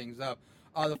wrapping things up.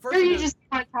 The first. Or you just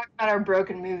want to talk about our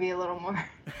broken movie a little more.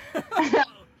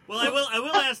 Well, I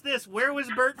will ask this: where was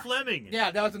Bert Fleming?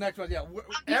 Yeah, that was the next one. Yeah,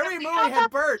 every movie had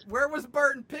Bert. Where was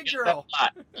Bert in Pig Girl?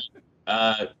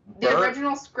 The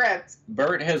original script.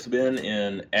 Bert has been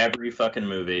in every fucking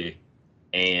movie,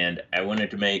 and I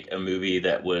wanted to make a movie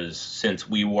that was, since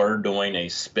we were doing a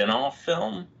spin-off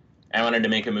film, I wanted to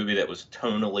make a movie that was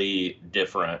tonally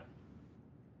different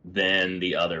than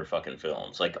the other fucking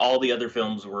films. Like, all the other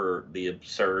films were the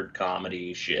absurd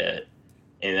comedy shit,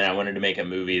 and then I wanted to make a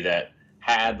movie that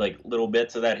had like little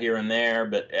bits of that here and there,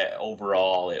 but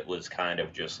overall it was kind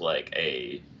of just like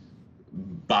a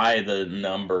by the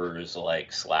numbers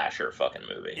like slasher fucking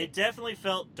movie. It definitely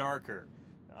felt darker.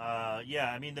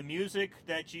 I mean, the music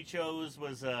that you chose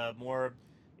was more,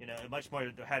 much more,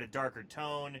 had a darker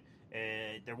tone.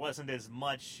 There wasn't as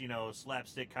much,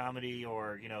 slapstick comedy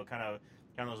or kind of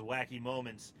those wacky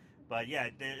moments. But yeah,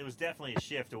 it was definitely a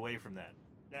shift away from that.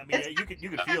 I mean, you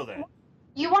could feel that.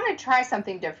 You want to try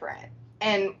something different,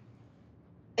 and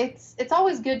it's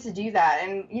always good to do that.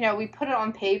 And we put it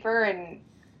on paper, and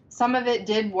some of it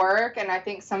did work, and I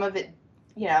think some of it,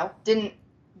 didn't.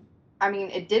 I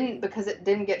mean, it didn't because it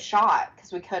didn't get shot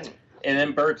because we couldn't. And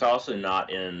then Bert's also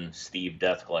not in Steve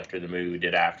Death Collector, the movie we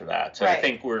did after that. So right. I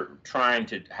think we're trying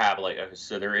to have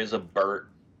so there is a Bert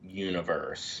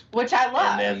universe, which I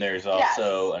love. And then there's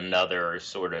also another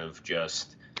sort of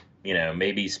just,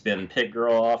 maybe spin Pig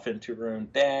Girl off into her own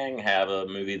thing, have a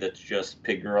movie that's just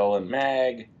Pig Girl and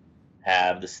Meg,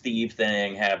 have the Steve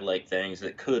thing, have like things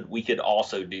that we could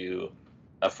also do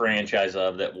a franchise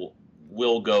of that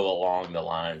will go along the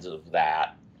lines of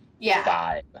that. Yeah.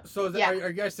 Vibe. So are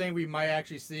you guys saying we might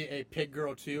actually see a Pig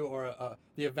Girl 2 or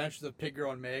the adventures of Pig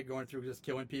Girl and Meg going through just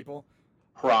killing people?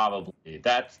 Probably.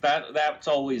 That's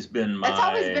always been my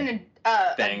thing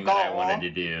that I wanted to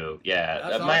do. Yeah.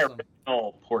 That's my awesome.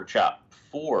 original Pork Chop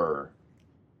 4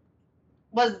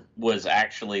 was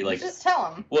actually like, just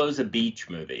tell him. Well, it was a beach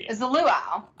movie. It's a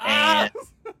luau. And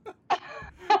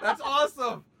that's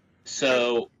awesome.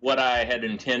 So what I had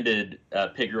intended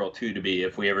Pig Girl 2 to be,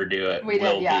 if we ever do it,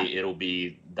 it'll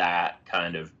be that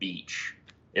kind of beach.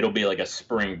 It'll be like a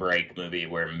spring break movie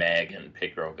where Meg and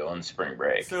Pig Girl go on spring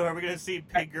break. So are we going to see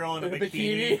Pig Girl in a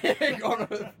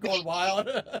bikini? going wild?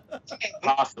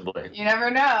 Possibly. You never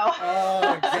know.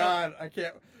 Oh, God. I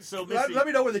can't. So let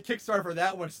me know when the Kickstarter for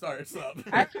that one starts up.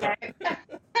 Okay.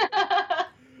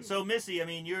 So, Missy, I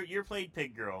mean, you're played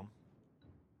Pig Girl.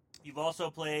 You've also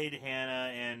played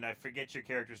Hannah, and I forget your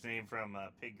character's name from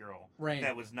Pig Girl. Rain.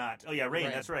 That was not... Oh, yeah, Rain.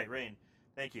 Rain. That's right, Rain.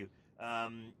 Thank you.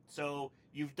 So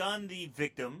you've done the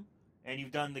victim and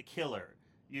you've done the killer.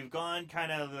 You've gone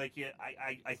kind of like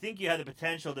I think you had the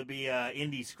potential to be a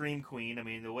indie scream queen. I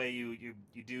mean, the way you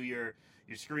do your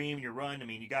scream, your run. I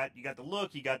mean, you got the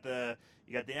look, you got the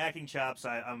acting chops.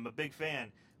 I'm a big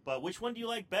fan. But which one do you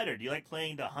like better? Do you like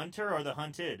playing the hunter or the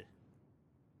hunted?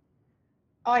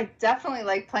 Oh, I definitely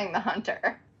like playing the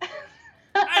hunter.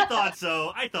 I thought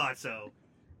so.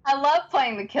 I love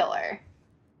playing the killer.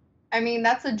 I mean,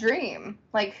 that's a dream.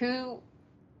 Like, who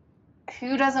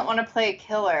doesn't want to play a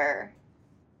killer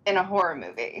in a horror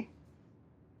movie?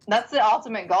 That's the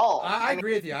ultimate goal. I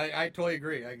agree with you. I totally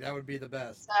agree. That would be the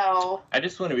best. So I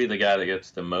just want to be the guy that gets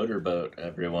to motorboat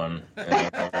everyone.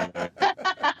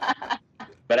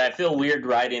 But I feel weird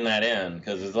writing that in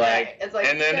because it's like,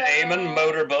 and then Eamon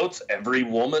motorboats every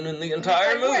woman in the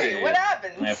entire movie. Wait, what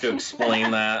happens? I have to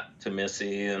explain that to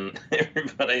Missy and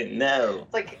everybody. No.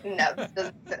 It's like, no, this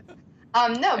doesn't fit.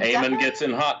 No. Eamon gets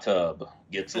in hot tub,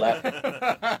 gets left.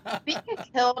 Being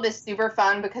killed is super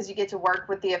fun because you get to work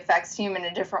with the effects team in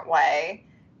a different way,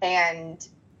 and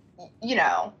you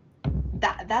know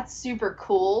that's super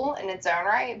cool in its own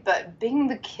right. But being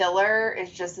the killer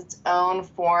is just its own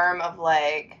form of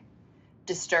like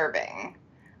disturbing.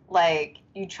 Like,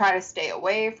 you try to stay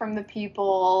away from the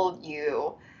people.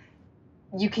 You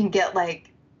can get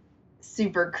like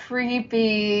super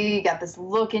creepy. You got this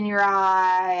look in your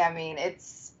eye. I mean,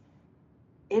 it's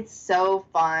so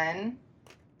fun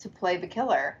to play the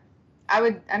killer. I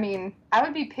would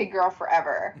be Pig Girl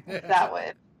forever if that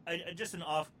would. Just an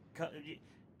off.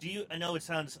 Do you? I know it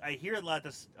sounds. I hear a lot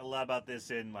about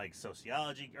this in like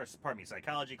psychology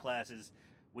classes.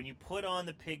 When you put on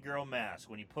the Pig Girl mask,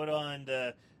 when you put on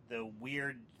the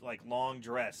weird like long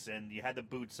dress, and you had the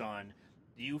boots on,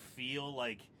 do you feel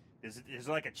like is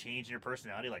there like a change in your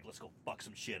personality? Like, let's go fuck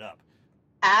some shit up.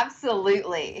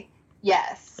 Absolutely,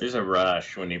 yes. There's a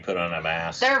rush when you put on a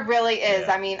mask. There really is.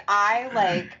 Yeah. I mean,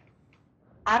 I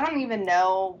don't even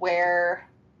know where.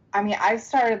 I mean, I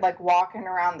started like walking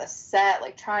around the set,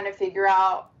 like trying to figure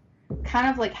out kind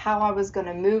of like how I was going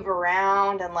to move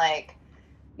around and like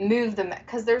move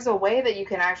because there's a way that you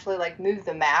can actually like move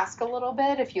the mask a little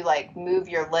bit. If you like move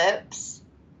your lips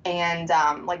and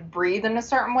like breathe in a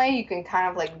certain way, you can kind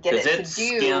of like get it to do. It's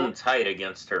skin tight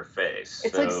against her face.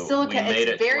 It's so like silicone.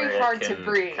 It's very hard to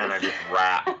breathe. Kind of just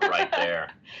wrap right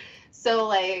there. So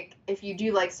like if you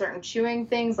do like certain chewing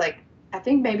things, like I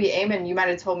think maybe Eamon, you might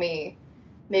have told me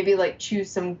maybe like chew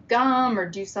some gum or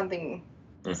do something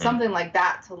like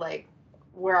that to like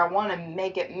where I want to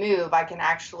make it move, I can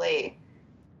actually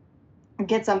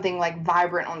get something like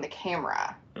vibrant on the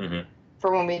camera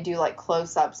for when we do like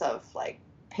close-ups of like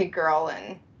Pig Girl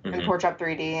and Pork Chop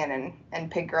 3D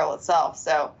and Pig Girl itself.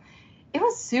 So it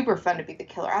was super fun to be the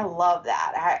killer. I love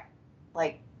that.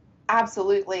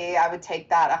 Absolutely, I would take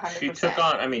that 100%. She took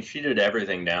on, I mean, she did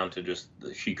everything down to just,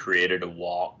 she created a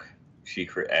walk.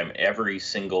 Every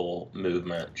single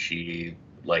movement she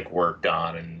like worked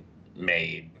on and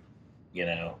made. You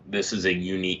know, this is a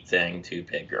unique thing to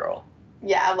Pig Girl.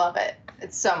 Yeah, I love it.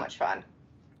 It's so much fun.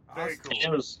 Very cool. It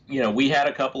was, you know, we had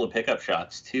a couple of pickup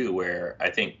shots too, where I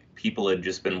think people had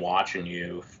just been watching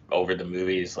you over the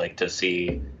movies, like to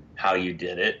see how you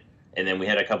did it. And then we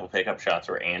had a couple pickup shots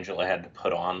where Angela had to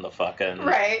put on the fucking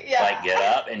like get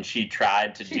up, and she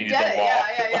tried to do the walk,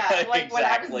 yeah. Like exactly when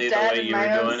I was dead the way in you my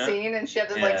were own doing scene, and she had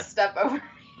to like step over me.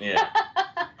 Yeah.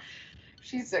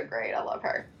 She's so great. I love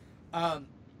her. Now,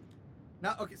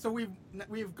 okay, so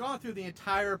we've gone through the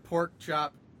entire Pork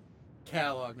Chop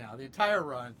catalog now, the entire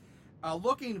run.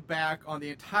 Looking back on the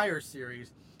entire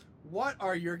series, what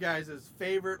are your guys'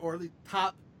 favorite or the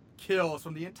top kills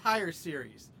from the entire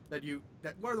series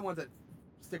what are the ones that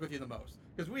stick with you the most?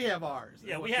 Because we have ours.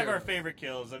 Yeah, we have our favorite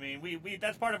kills. I mean, we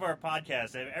that's part of our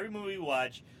podcast. Every movie we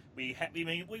watch, we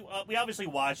obviously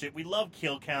watch it. We love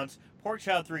kill counts. Pork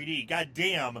Chop 3D,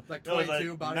 goddamn, like that was a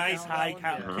nice high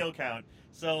kill count.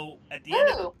 So at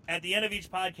the end of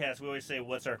each podcast, we always say,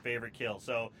 "What's our favorite kill?"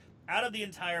 So out of the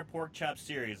entire Pork Chop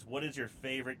series, what is your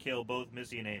favorite kill, both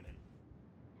Missy and Eamon?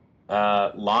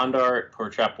 Lawn Dart,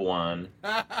 Pork Chop 1.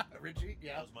 Richie,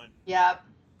 yeah, that was mine. Yep.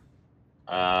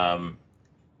 Can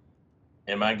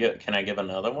I give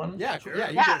another one? Yeah, sure. Yeah,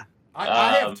 you Yeah. did.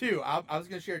 I have two. I was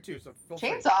going to share two, so feel free.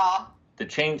 Chainsaw. The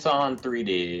chainsaw in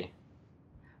 3D.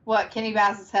 What, Kenny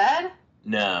Bass's head?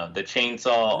 No, the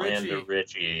chainsaw Richie. and the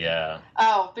Richie, yeah.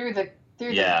 Oh, through the the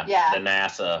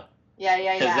NASA.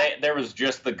 Yeah. Because there was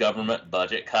just the government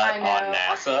budget cut on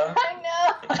NASA. I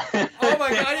know. Oh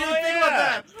my god, I didn't even think about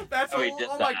that. That's Oh, he did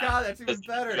oh my that. god, that's even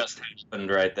better. Just happened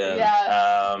right then.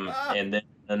 Yeah. And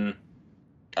then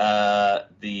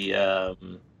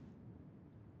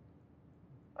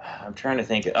I'm trying to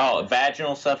think. Oh,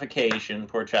 vaginal suffocation,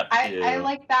 Pork Chop 2. I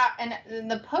like that, and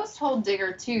the post hole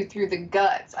digger too through the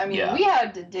guts. I mean, Yeah. we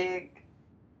had to dig.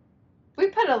 We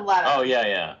put a lot of Oh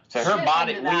yeah. So her shit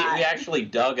body, into we that. actually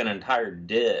dug an entire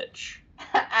ditch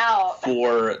out.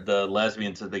 for the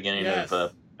lesbians at the beginning Yes.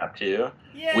 of Chop 2.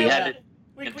 Yeah, We had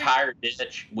we- entire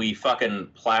ditch. We fucking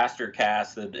plaster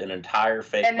casted an entire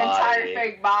fake An entire body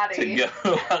fake body. to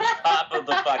go on top of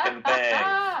the fucking thing,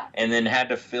 and then had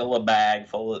to fill a bag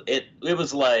full of it. It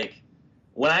was like,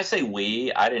 when I say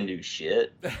we, I didn't do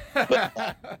shit.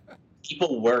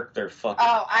 People worked their fucking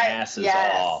asses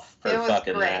off for it was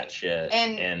fucking great. that shit,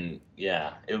 And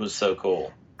yeah, it was so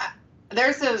cool.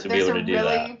 There's a to be able to do really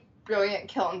that. brilliant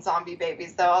kill in Zombie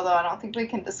Babies though, although I don't think we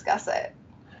can discuss it.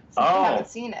 Since we Oh. haven't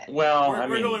seen it. Well,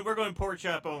 we're going pork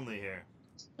chop only here.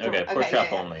 okay, Okay, pork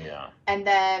chop yeah. only, yeah. And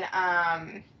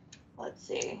then let's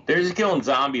see. There's a kill in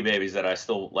Zombie Babies that I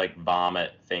still like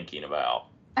vomit thinking about.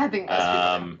 I think most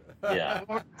people Yeah.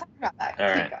 we're talking about that. All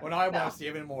Keep right. going. Well, now I No. want to see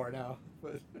even more now.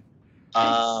 But, It's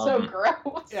so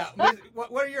gross. yeah.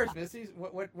 What are yours, Missy?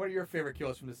 What are your favorite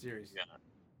kills from the series? Yeah.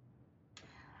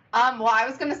 Well, I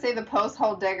was gonna say the post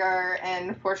hole digger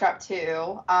and Pork Chop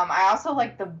 2. I also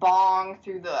like the bong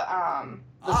through the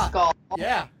skull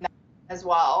Yeah. as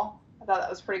well. I thought that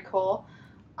was pretty cool.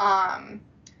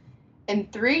 In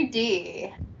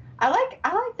 3D, I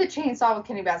like the chainsaw with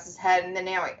Kenny Bass's head, and then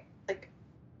now it like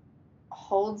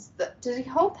holds the. Did he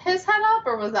hold his head up,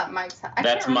 or was that Mike's head? I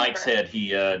That's can't Mike's remember. head. He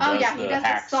does Oh yeah, the he does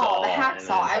hacksaw. the saw, the and hacksaw.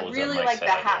 then I holds really Mike's like the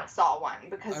head, yeah. hacksaw one I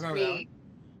because remember that.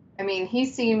 I mean, he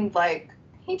seemed like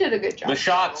he did a good job. The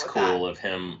shot's with cool of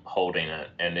him holding it,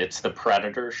 and it's the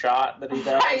Predator shot that he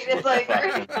does. Right, it's like-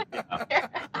 Yeah.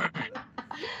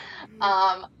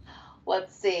 that.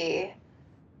 Let's see,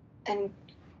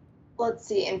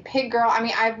 in Pig Girl. I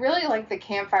mean, I really like the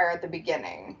campfire at the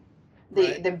beginning,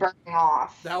 Right. the burning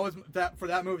off. That was for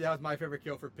that movie. That was my favorite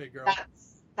kill for Pig Girl.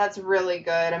 That's really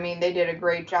good. I mean, they did a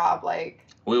great job. Like,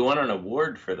 We won an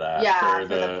award for that. Yeah, for for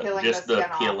the peeling just the the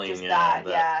skin off, peeling, just that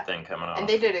that, thing coming off. and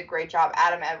they did a great job.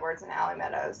 Adam Edwards and Allie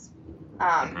Meadows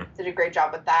did a great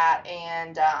job with that.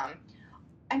 And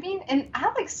I mean, and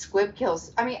I like squib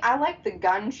kills. I mean, I like the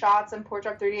gunshots in Pork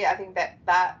Chop 3D. I think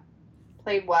that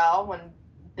played well when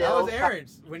Bill. That was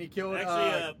Aaron's when he killed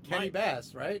Actually, Kenny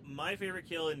Bass, right? My favorite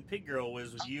kill in Pig Girl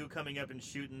was you coming up and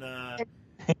shooting.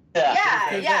 Yeah,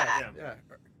 Kenny yeah. Bass,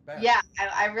 Bass. Yeah,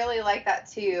 I really like that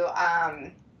too.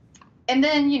 And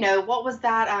then what was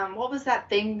that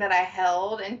thing that I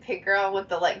held in Pig Girl with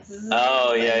the like? Zzz,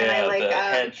 Oh and yeah, then I, yeah, like, the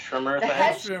head trimmer the thing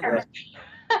head trimmer.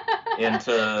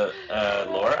 into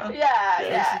Laura.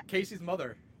 Yeah. Casey's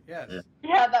mother. Yes.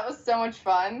 Yeah. That was so much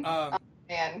fun.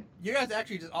 And You guys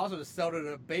actually just settled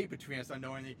a debate between us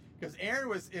unknowingly because Aaron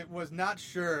was not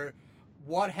sure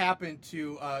what happened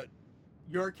to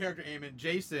your character Eamon,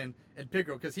 Jason, and Pig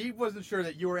Girl because he wasn't sure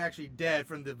that you were actually dead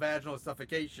from the vaginal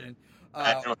suffocation.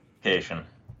 Identification.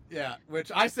 Yeah,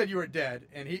 which I said you were dead,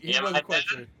 and he Yeah, wasn't I quite did.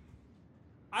 sure.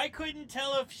 I couldn't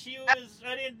tell if she was.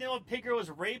 I didn't know if Pig Girl was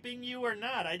raping you or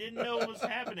not. I didn't know what was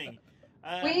happening.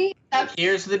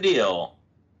 Here's the deal.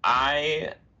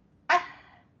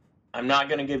 I'm not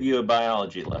going to give you a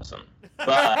biology lesson,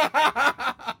 but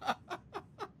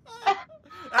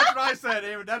That's what I said,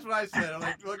 Eamon. That's what I said. I'm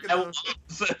like, look at I will those.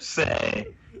 also say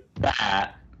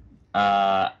that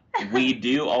we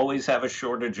do always have a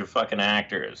shortage of fucking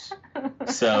actors.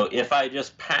 So if I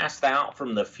just passed out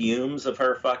from the fumes of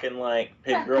her fucking like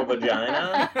Pig Girl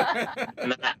vagina,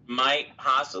 that might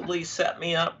possibly set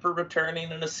me up for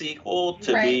returning in a sequel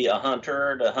to be a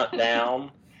hunter to hunt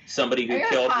down somebody who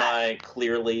killed my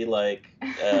clearly like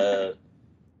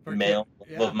male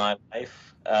of my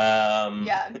life.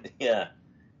 Yeah.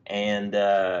 And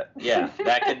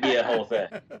that could be a whole thing.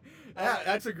 Yeah,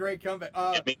 that's a great comeback.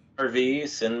 Get me an RV,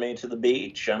 send me to the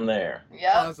beach. I'm there.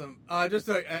 Yeah. Awesome.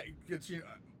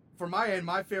 For my end,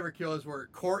 my favorite kills were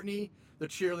Courtney, the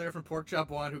cheerleader from Pork Chop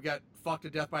 1, who got fucked to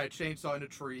death by a chainsaw in a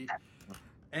tree,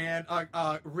 and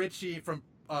Richie from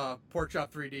Pork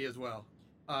Chop 3D as well.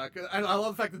 I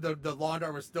love the fact that the lawn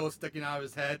dart was still sticking out of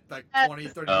his head like 20,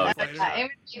 30 minutes later. I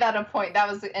made that a point. That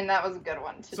was a good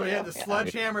one too. So he had the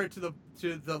sledgehammer to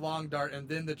the long dart and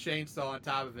then the chainsaw on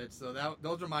top of it. So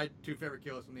those are my two favorite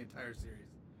kills from the entire series.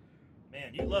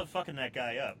 Man, you love fucking that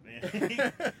guy up,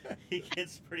 man. He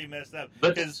gets pretty messed up.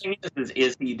 But the thing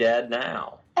is he dead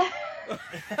now?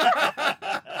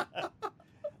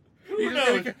 Who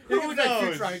knows? Who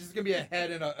knows? He's just gonna be a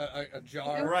head in a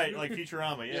jar. Right, like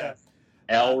Futurama, yeah.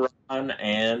 Elron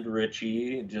and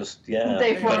Richie just They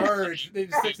They merge. They're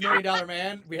 $6 million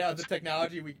man. We have the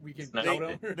technology. We can build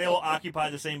them. They will occupy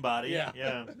the same body. Yeah.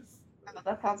 Yeah. Oh,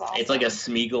 that sounds awesome. It's like a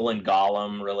Smeagol and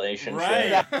Gollum relationship. Right.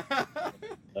 Yeah.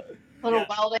 Little Yeah.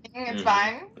 welding, it's Mhm.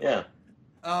 fine. Yeah.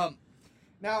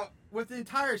 Now, with the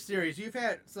entire series, you've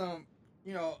had some,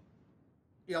 a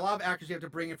lot of actors you have to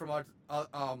bring in from out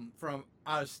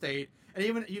of state, and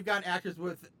even you've got actors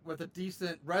with a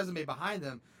decent resume behind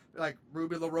them, like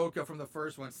Ruby LaRocca from the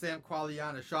first one, Sam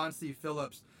Qualiana, Sean C.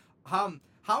 Phillips. How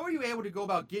are you able to go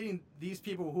about getting these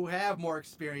people who have more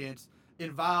experience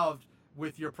involved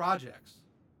with your projects?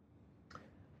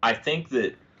 I think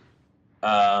that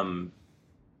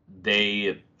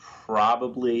they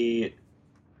probably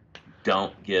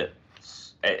don't get,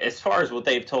 as far as what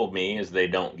they've told me, is they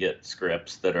don't get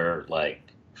scripts that are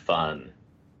like fun,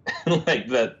 like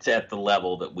that at the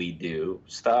level that we do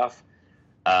stuff.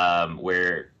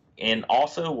 And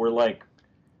also we're like,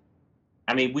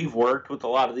 I mean, we've worked with a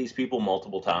lot of these people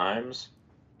multiple times,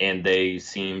 and they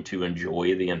seem to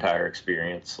enjoy the entire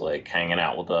experience, like hanging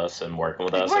out with us and working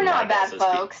with us. We're and not like bad us as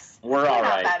folks. We're all not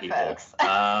right bad people. folks.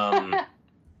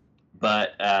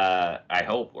 But I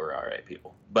hope we're all right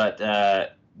people. But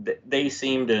they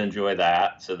seem to enjoy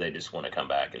that, so they just want to come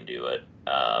back and do it.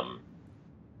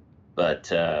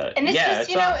 And it's yeah,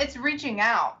 just, it's reaching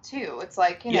out too. It's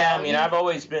like, yeah, I mean, I've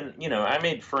always been, I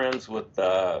made friends with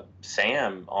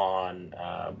Sam on,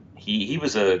 he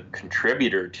was a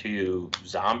contributor to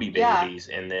Zombie Babies,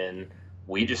 and then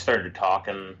we just started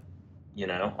talking,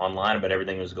 online about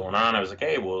everything that was going on. I was like,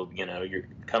 hey, well, you're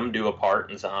come do a part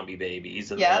in Zombie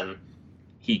Babies, and then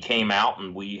he came out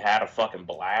and we had a fucking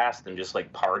blast and just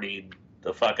like partied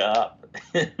the fuck up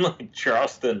in like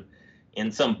Charleston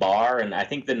in some bar. And I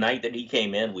think the night that he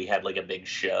came in, we had like a big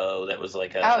show that was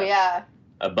like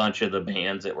a bunch of the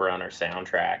bands that were on our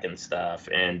soundtrack and stuff.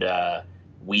 And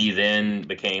we then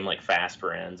became like fast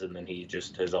friends, and then he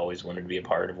just has always wanted to be a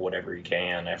part of whatever he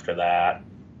can after that.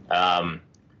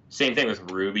 Same thing with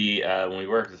Ruby. When we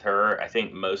worked with her, I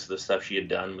think most of the stuff she had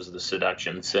done was the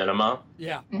Seduction Cinema.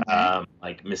 Yeah.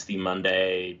 Like Misty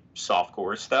Monday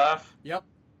softcore stuff. Yep.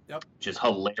 Which is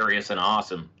hilarious and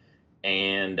awesome.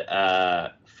 And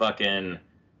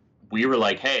we were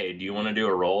like, hey, do you want to do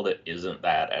a role that isn't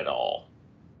that at all?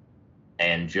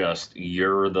 And just,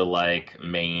 you're the like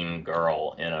main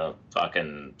girl in a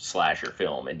fucking slasher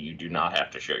film, and you do not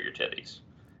have to show your titties.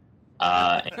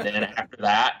 And then after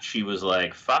that, she was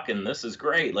like, fucking, this is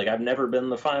great. Like, I've never been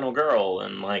the final girl.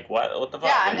 And like, what the fuck?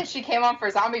 Yeah, and then she came on for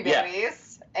Zombie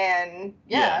Babies. And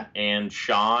And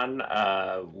Sean,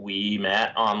 we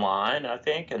met online, I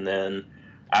think. And then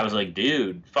I was like,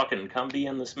 dude, fucking come be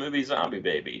in this movie, Zombie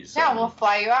Babies. Yeah, and, we'll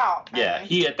fly you out. Yeah,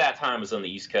 he at that time was on the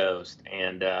East Coast.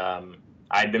 And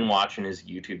I'd been watching his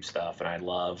YouTube stuff, and I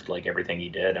loved like everything he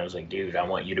did. I was like, dude, I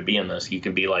want you to be in this. You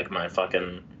can be like my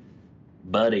fucking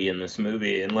buddy in this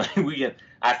movie. And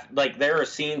like there are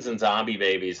scenes in Zombie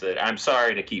Babies that, I'm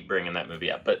sorry to keep bringing that movie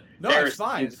up, but it's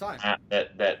fine.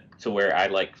 That to where I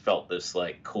like felt this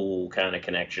like cool kind of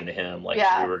connection to him, like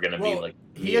we were gonna be like.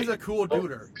 He is a cool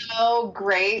duder. So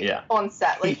great on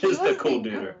set. Like he is the cool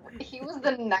duder. He was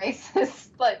the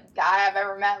nicest like guy I've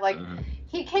ever met. Like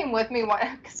he came with me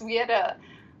because we had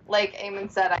like Eamon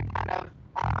said, I kind of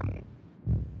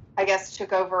I guess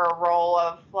took over a role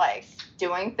of like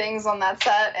doing things on that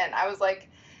set, and I was like,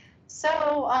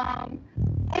 so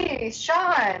hey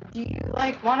Sean, do you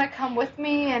like want to come with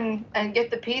me and get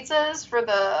the pizzas for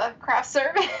the craft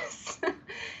service?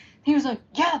 He was like,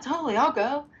 yeah, totally, I'll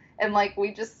go. And like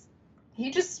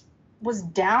he just was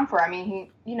down for it. I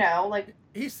mean,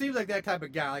 he seems like that type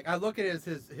of guy. Like I look at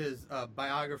his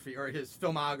biography, or his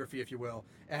filmography, if you will,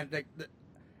 and like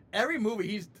every movie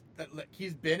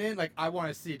he's been in, like I want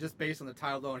to see just based on the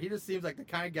title alone. He just seems like the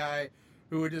kind of guy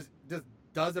who would just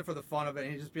does it for the fun of it,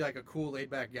 and he'd just be like a cool,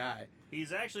 laid back guy.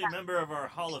 He's actually a member of our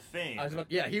Hall of Fame.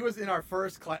 He was in our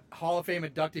first Hall of Fame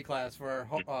inductee class for our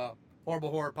Horrible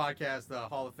Horror podcast,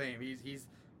 Hall of Fame. He's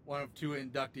one of 2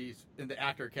 inductees in the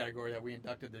actor category that we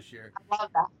inducted this year. I love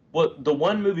that. Well, the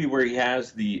one movie where he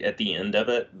has at the end of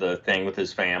it, the thing with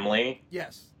his family.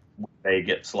 Yes. They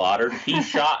get slaughtered. He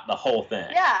shot the whole thing.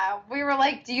 Yeah, we were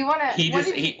like, "Do you want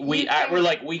to?" We're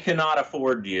like, we cannot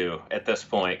afford you at this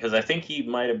point, because I think he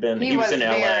might have been. He was in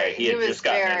L.A. He had just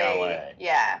gotten in L.A.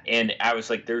 Yeah. And I was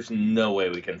like, "There's no way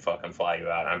we can fucking fly you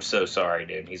out. I'm so sorry,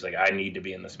 dude." He's like, "I need to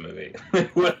be in this movie.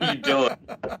 What are you doing?"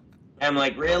 I'm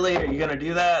like, "Really? Are you gonna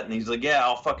do that?" And he's like, "Yeah,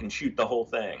 I'll fucking shoot the whole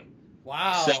thing."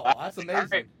 Wow, so that's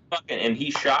amazing. And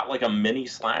he shot like a mini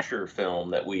slasher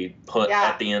film that we put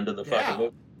at the end of the fucking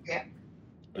movie. Yeah.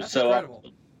 That's so incredible.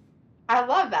 I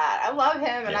love that. I love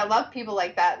him, and I love people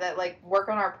like that like work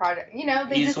on our project.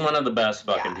 He's one of the best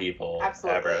fucking people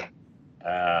absolutely.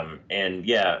 ever. And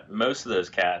most of those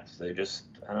cats, they just,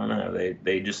 I don't know,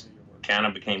 they just kind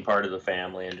of became part of the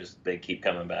family, and just they keep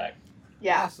coming back.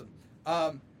 Yeah.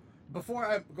 Awesome. Before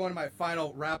I go into my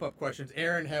final wrap-up questions,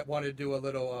 Aaron wanted to do a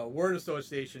little word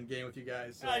association game with you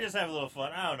guys. So. I just have a little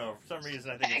fun. I don't know. For some reason,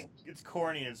 I think it's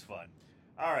corny and it's fun.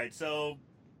 All right, so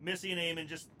Missy and Eamon,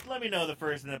 just let me know the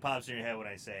first thing that pops in your head when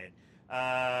I say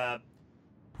it.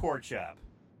 Pork chop.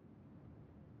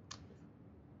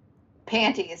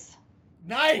 Panties.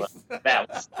 Nice. That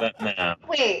was no.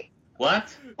 Wait.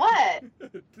 What? What?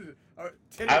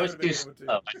 I was too slow.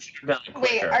 I should have done it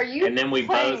quicker. Wait, are you And then we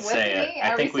playing both with say me? it.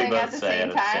 I Are think we we saying both at the say same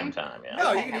it at the same time? time. Yeah.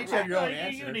 No, Okay, you can each never have your own You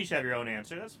answer. can each have your own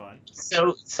answer. That's fine.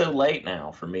 So late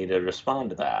now for me to respond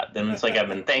to that. Then it's like I've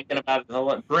been thinking about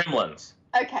the Gremlins.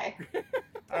 Okay.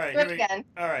 All right. Do it Here we, again.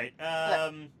 all right.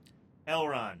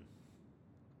 Elron.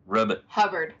 Ribbit.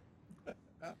 Hubbard.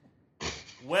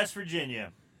 West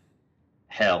Virginia.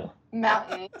 Hell.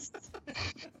 Mountains.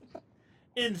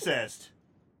 Incest.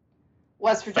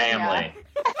 West Virginia. Family.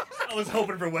 I was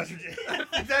hoping for West Virginia.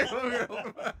 That's exactly what we were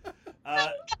hoping for.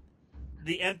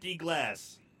 The empty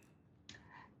glass.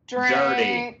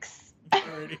 Drinks.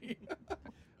 Alrighty.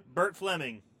 Bert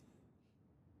Fleming.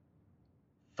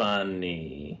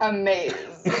 Funny. Amazing.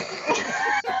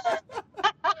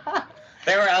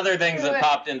 There were other things that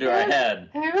popped into our head.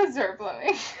 Who is Bert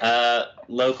Fleming?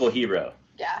 Local hero.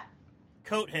 Yeah.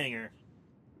 Coat hanger.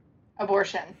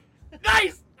 Abortion.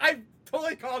 Nice! I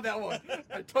totally called that one.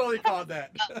 I totally called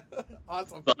that.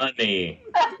 Awesome. Funny.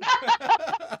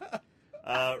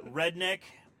 Redneck.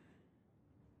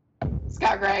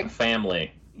 Scott Gregg.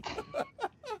 Family.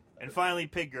 And finally,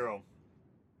 Pig Girl.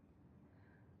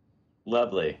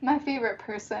 Lovely. My favorite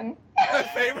person. My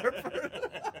favorite person.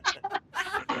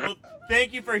 Well,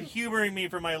 thank you for humoring me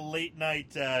for my late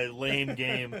night lame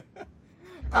game.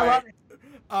 I love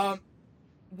it.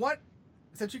 What?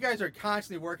 Since you guys are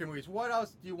constantly working movies, what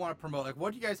else do you want to promote? Like,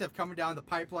 what do you guys have coming down the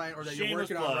pipeline, or that you're Shameless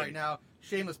working plug. on right now?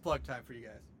 Shameless plug time for you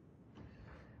guys.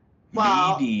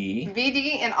 Wow. VD.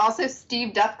 VD and also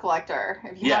Steve Death Collector.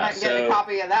 If you Yeah, haven't get a so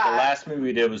copy of The that. last movie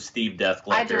we did was Steve Death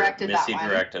Collector. I directed that Missy one.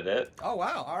 directed it. Oh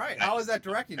wow! All right. How was that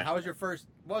directing? How was your first?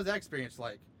 What was that experience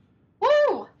like?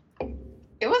 Woo!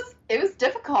 It was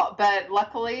difficult, but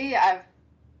luckily I've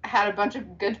had a bunch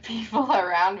of good people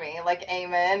around me, like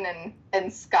Eamon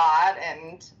and Scott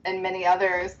and many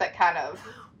others that kind of,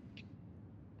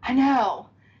 I know,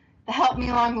 that helped me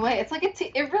along the way. It's like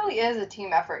it really is a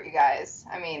team effort, you guys.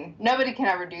 I mean, nobody can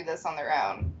ever do this on their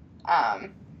own.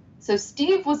 So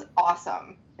Steve was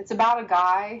awesome. It's about a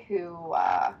guy who.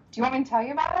 Do you want me to tell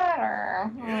you about it,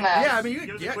 or? Yeah. No. Yeah, I mean,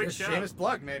 Give us a yeah, quick just shout. shameless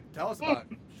plug, man. Tell us about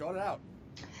it. Shout it out.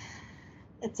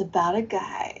 It's about a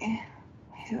guy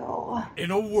who In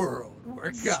a world where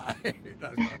a guy.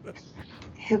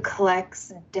 who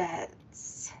collects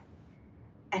debts,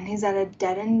 and he's at a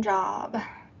dead-end job.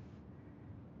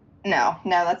 No,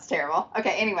 that's terrible.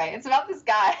 Okay, anyway, it's about this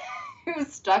guy who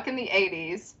was stuck in the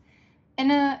 80s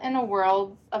in a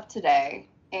world of today,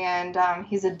 and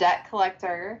he's a debt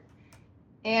collector,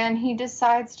 and he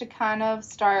decides to kind of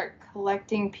start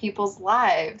collecting people's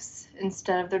lives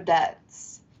instead of their debts.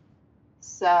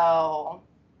 So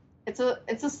it's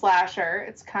a slasher.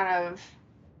 It's kind of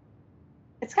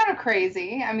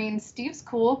crazy. I mean, Steve's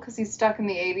cool because he's stuck in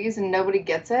the 80s and nobody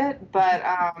gets it, but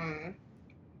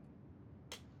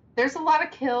there's a lot of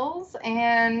kills,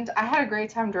 and I had a great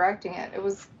time directing it. It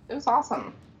was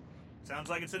awesome. Sounds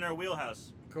like it's in our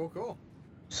wheelhouse. Cool.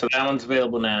 So that one's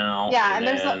available now. Yeah, and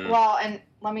then, and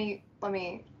let me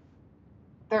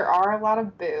there are a lot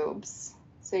of boobs.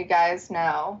 So you guys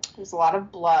know there's a lot of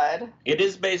blood. It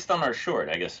is based on our short,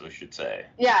 I guess we should say.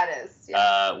 Yeah, it is.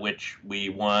 Yeah. Which we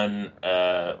won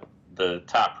the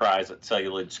top prize at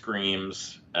Celluloid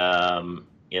Screams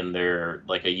in their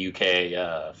like a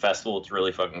UK festival. It's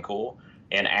really fucking cool.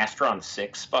 And Astron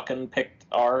 6 fucking picked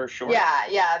our short.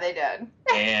 Yeah, they did.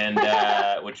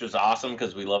 And which was awesome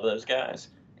because we love those guys.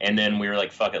 And then we were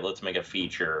like, fuck it, let's make a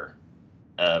feature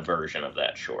version of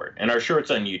that short. And our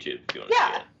short's on YouTube if you want to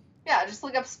see it. Yeah, just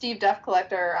look up Steve Death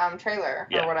Collector trailer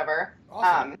or whatever.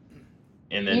 Awesome.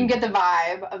 And You then can get the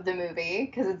vibe of the movie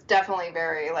because it's definitely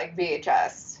very like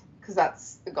VHS because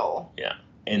that's the goal. yeah.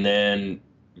 And then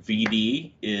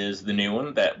VD is the new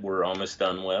one that we're almost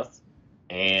done with.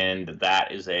 And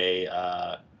that is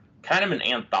a kind of an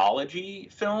anthology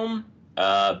film,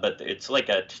 but it's like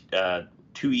a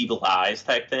Two Evil Eyes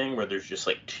type thing where there's just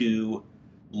like two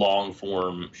long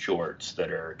form shorts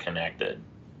that are connected.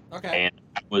 Okay. And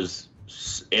I was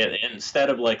instead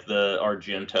of like the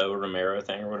Argento Romero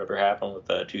thing or whatever happened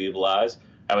with Two Evil Eyes,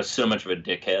 I was so much of a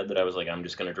dickhead that I was like, I'm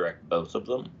just going to direct both of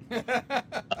them.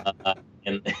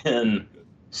 And then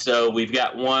So we've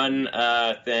got one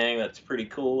thing that's pretty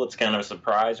cool. It's kind of a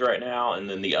surprise right now, and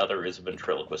then the other is a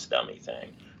ventriloquist dummy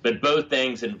thing. But both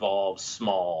things involve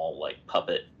small, like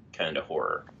puppet kind of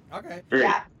horror. Okay. Very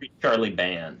Yeah. Charlie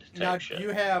Band type Now, shit. do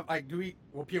you have like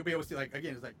will people be able to see like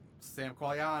again? It's like Sam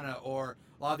Qualiana or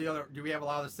a lot of the other. Do we have a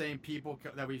lot of the same people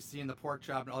that we've seen in the Pork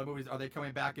Chop and other movies? Are they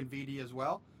coming back in VD as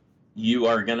well? You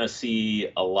are gonna see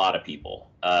a lot of people.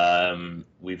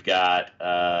 We've got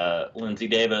Lindsay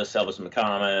Davis, Elvis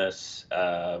McComas.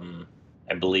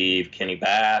 I believe Kenny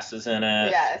Bass is in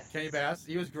it. Yes. Kenny Bass,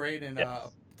 he was great in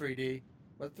Yes. 3D.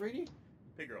 Was it 3D?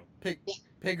 Big girl.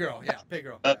 Pig Girl, yeah, Pig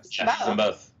Girl. Yeah, Yes. she's in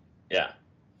both. Yeah.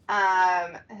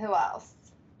 Who else?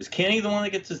 Is Kenny the one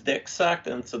that gets his dick sucked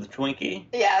into the Twinkie?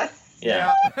 Yes.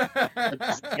 Yeah.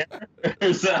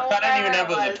 Yeah. So, I don't even know if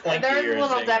it was a Twinkie There's or a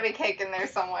little thing. Debbie cake in there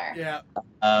somewhere. Yeah.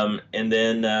 And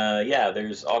then,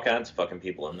 there's all kinds of fucking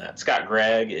people in that. Scott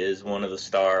Gregg is one of the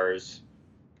stars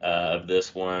of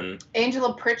this one.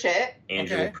 Angela Pritchett.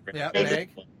 Angela Okay. Pritchett. Yeah, is Meg.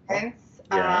 one.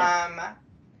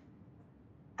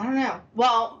 I don't know.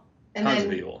 Well, and Tons of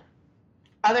then people.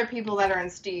 other people that are in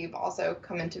Steve also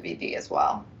come into VD as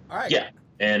well. All right. Yeah.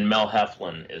 And Mel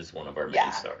Heflin is one of our main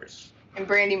Yeah. stars. And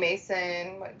Brandy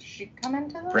Mason, what, did she come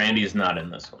into that? Brandy's not in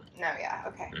this one. No, yeah,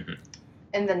 okay. Mhm.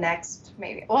 In the next,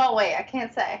 maybe. Well, wait, I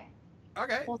can't say.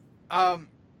 Okay. Well-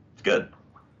 It's good.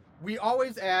 We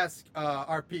always ask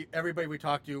everybody we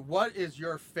talk to, what is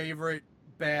your favorite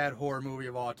bad horror movie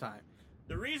of all time?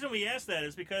 The reason we asked that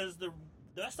is because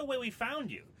that's the way we found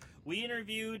you. We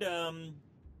interviewed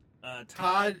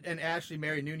Todd and Ashley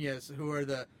Mary Nunez, who are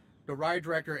the writer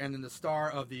director and then the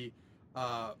star of the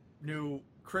new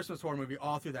Christmas horror movie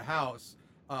All Through the House,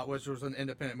 which was an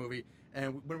independent movie.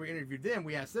 And when we interviewed them,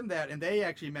 we asked them that, and they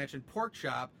actually mentioned Pork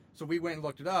Chop. So we went and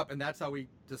looked it up, and that's how we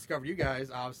discovered you guys,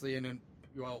 obviously. And then,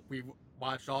 we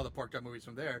watched all the Pork Chop movies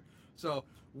from there. So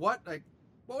what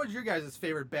was your guys'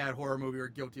 favorite bad horror movie or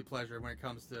guilty pleasure when it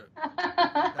comes to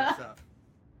that stuff?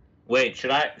 Wait,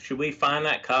 should we find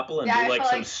that couple and Yeah, I do like feel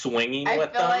some like- swinging I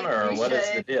with feel them, like or we what is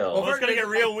the should. deal? Well, it's gonna get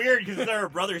real weird because they're a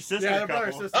brother-sister Yeah, they're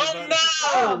couple. brother-sister. Oh but- no!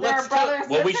 Oh, they're Let's a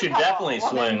brother-sister well, we should couple. definitely Well,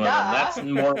 swing then, with them. duh. That's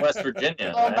more West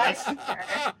Virginia. Well, right?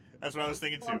 That's what I was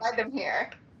thinking We'll too. invite them here.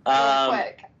 Real Um,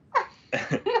 quick.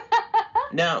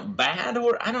 now, bad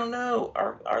horror. I don't know.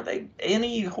 Are they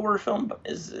any horror film?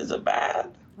 Is it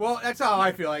bad? Well, that's how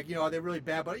I feel. Like, are they really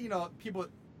bad? But people.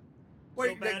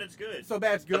 So bad it's good. So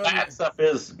bad it's The good. bad stuff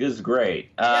is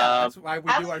great. Yeah, that's why we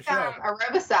I do our like show.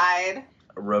 Aerobicide.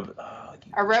 Rob-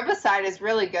 Aerobicide is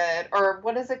really good. Or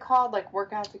what is it called? Like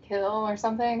Workout to Kill or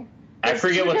something? I There's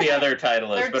forget two what the different- other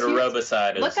title is, there are but two-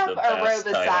 Aerobicide is look up the best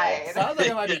Aerobicide. title. Sounds like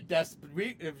it might be Death.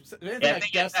 Anything Yeah,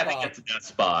 like Death I think Spa. it's Death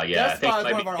Spa. Yeah, Death I think Spa it is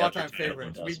might one of be our the all-time other title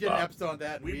favorites. than We Death did an Spa. episode on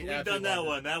that. We've done absolutely that loved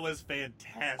one. That was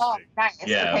fantastic. Oh, nice.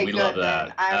 Yeah, okay, we good. love Then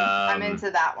that. I'm into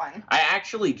that one. I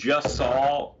actually just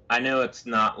saw. I know it's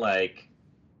not like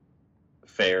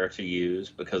fair to use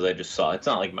because I just saw. It's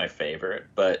not like my favorite,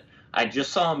 but I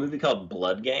just saw a movie called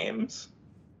Blood Games.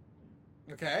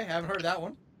 it. Okay, haven't heard of that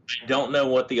one. I don't know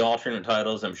what the alternate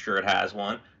title is. I'm sure it has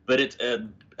one, but it's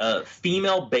a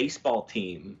female baseball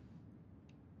team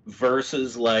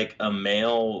versus like a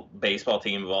male baseball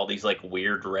team of all these like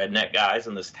weird redneck guys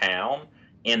in this town,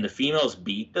 and the females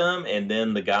beat them, and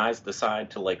then the guys decide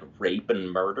to like rape and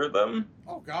murder them.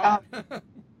 Oh God.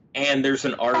 And there's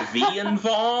an RV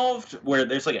involved where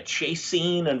there's like a chase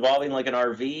scene involving like an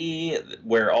RV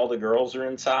where all the girls are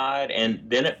inside, and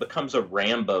then it becomes a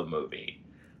Rambo movie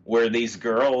where these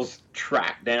girls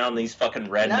track down these fucking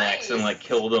rednecks Nice. and like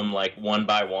kill them like one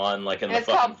by one, like in And the it's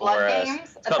fucking called Blood forest. Games.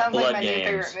 It's That called sounds like Blood my new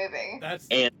Games. favorite movie. That's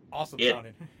And awesome it-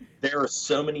 sounding. There are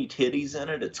so many titties in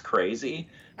it, it's crazy.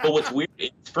 But what's weird,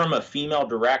 it's from a female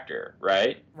director,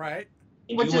 right? Right.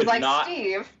 And Which you is would like not,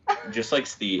 Steve. just like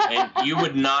Steve, and you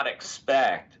would not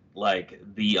expect like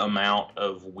the amount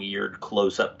of weird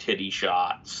close-up titty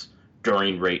shots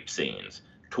during rape scenes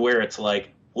to where it's like,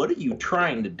 what are you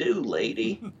trying to do,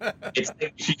 lady? It's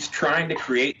like she's trying to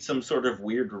create some sort of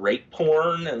weird rape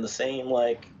porn and the same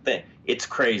like thing. It's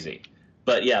crazy.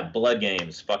 But yeah, Blood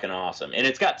Games, fucking awesome. And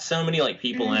it's got so many like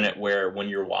people in it where when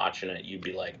you're watching it, you'd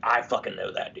be like, I fucking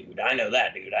know that dude. I know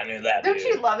that dude. I know that Don't dude.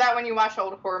 you love that when you watch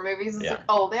old horror movies? It's Yeah. like,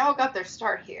 oh, they all got their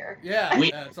start here. Yeah.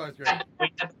 We- It's always great.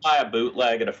 We had to buy a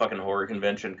bootleg at a fucking horror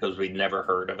convention because we'd never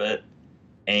heard of it.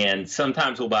 And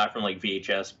sometimes we'll buy from like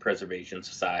VHS Preservation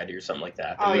Society or something like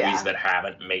that. The Oh, movies yeah. that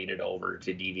haven't made it over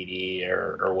to DVD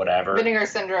or whatever. Vinegar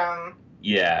Syndrome.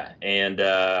 Yeah, and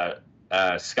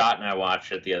Scott and I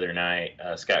watched it the other night,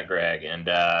 Scott Gregg, and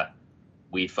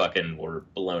we fucking were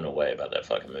blown away by that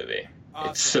fucking movie.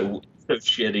 Awesome. It's so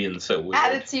shitty and so weird.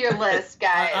 Add it to your list,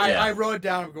 guys. I wrote it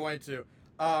down. I'm going to.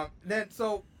 Then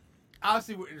so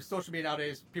obviously with social media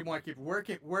nowadays, people want to keep where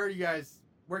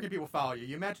can people follow you?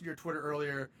 You mentioned your Twitter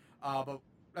earlier, but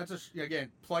let's just again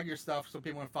plug your stuff so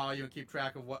people can follow you and keep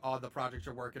track of what all the projects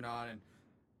you're working on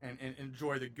and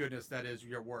enjoy the goodness that is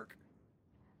your work.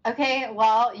 Okay,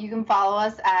 well, you can follow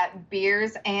us at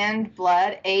Beers and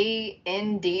Blood,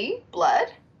 AND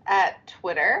Blood, at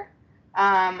Twitter.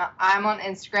 I'm on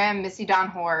Instagram, Missy Dawn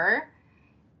Horror.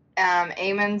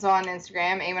 Eamon's on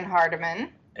Instagram, Eamon Hardiman.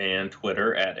 And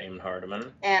Twitter at Eamon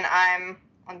Hardiman. And I'm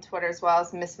on Twitter as well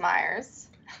as Miss Myers.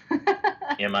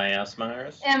 M-I-S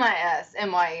Myers? M-I-S,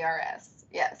 M-Y-E-R-S.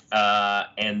 Yes.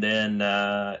 And then,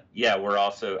 we're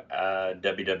also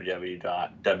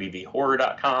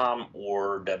www.wvhorror.com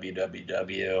or www.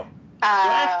 Do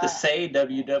I have to say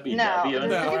www? No.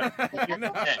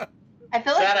 I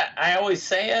feel like I always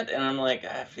say it, and I'm like,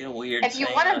 I feel weird. If you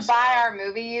want to buy our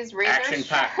movies,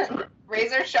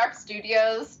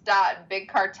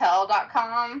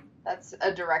 RazorSharpStudios.BigCartel.com. That's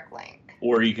a direct link.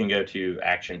 Or you can go to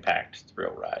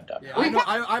actionpackedthrillride.com. Yeah, I know.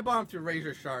 I bought them through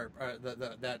Razor Sharp,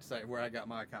 that site where I got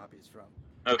my copies from.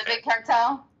 Okay. The Big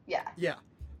Cartel? Yeah. Yeah.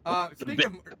 Speaking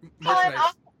of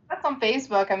merchandise. That's on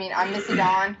Facebook. I mean, I'm Missy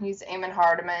Dawn. He's Eamon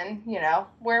Hardiman. You know,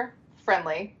 we're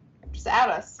friendly. Just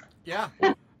add us. Yeah.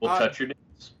 We'll touch your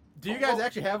dicks. Do you guys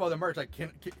actually have all the merch? Like,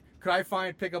 could I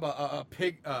pick up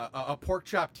a pork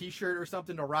chop T-shirt or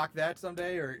something to rock that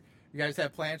someday? Or you guys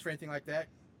have plans for anything like that?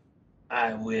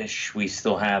 I wish we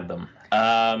still had them.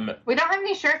 We don't have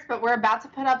any shirts, but we're about to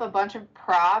put up a bunch of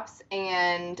props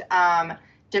and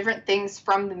different things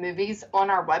from the movies on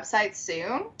our website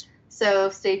soon. So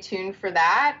stay tuned for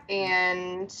that.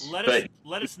 And let us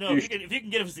know if you can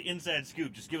give us the inside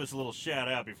scoop. Just give us a little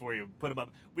shout out before you put them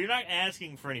up. We're not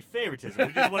asking for any favoritism.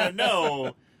 We just want to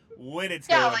know when it's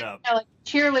going up. Like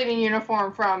cheerleading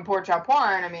uniform from Pork Chop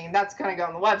One. I mean, that's going to go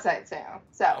on the website soon.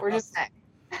 So we're just saying.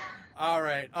 All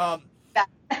right.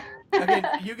 Again,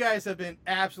 you guys have been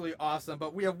absolutely awesome,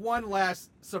 but we have one last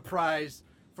surprise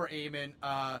for Eamon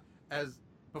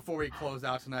before we close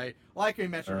out tonight. Like we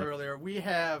mentioned earlier, we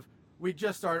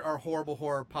just started our Horrible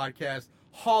Horror Podcast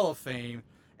Hall of Fame,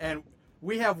 and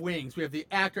we have wings. We have the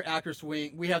actor-actress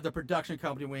wing, we have the production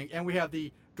company wing, and we have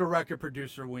the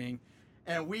director-producer wing.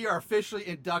 And we are officially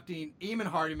inducting Eamon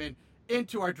Hardiman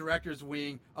into our director's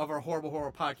wing of our Horrible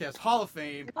Horror Podcast Hall of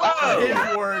Fame for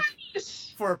his work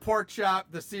for Pork Chop,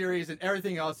 the series, and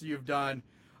everything else you've done.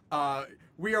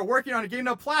 We are working on getting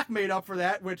a plaque made up for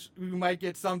that, which we might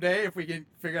get someday if we can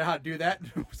figure out how to do that.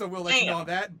 So we'll let you know on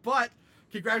that. But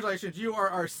congratulations, you are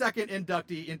our second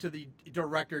inductee into the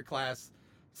director class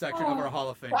section of our Hall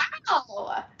of Fame.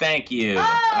 Wow. Thank you.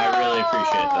 I really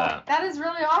appreciate that. That is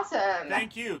really awesome.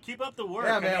 Thank you. Keep up the work.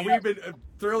 Yeah, man, we've been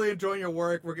thoroughly enjoying your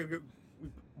work. We're going to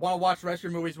want to watch the rest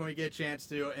of your movies when we get a chance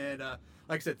to. And like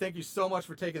I said, thank you so much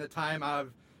for taking the time out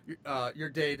of your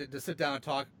day to sit down and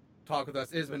talk with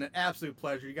us. It has been an absolute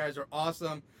pleasure. You guys are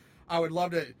awesome. I would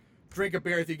love to drink a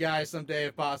beer with you guys someday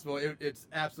if possible. It's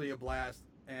absolutely a blast.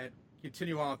 And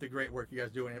continue on with the great work you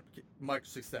guys do, and much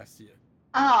success to you.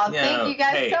 Oh, thank you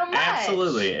guys so much.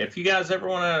 Absolutely. If you guys ever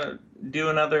want to do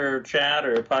another chat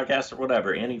or a podcast or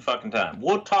whatever, any fucking time,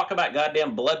 we'll talk about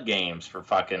goddamn blood games for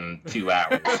fucking 2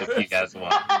 hours if you guys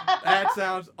want. That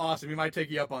sounds awesome. We might take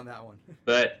you up on that one.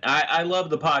 But I love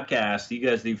the podcast. You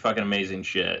guys do fucking amazing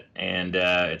shit. And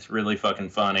it's really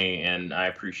fucking funny. And I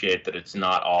appreciate that it's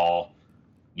not all,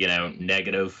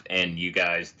 negative. And you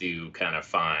guys do kind of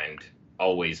find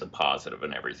always a positive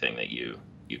in everything that you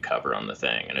cover on the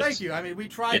thing. And thank you. I mean, we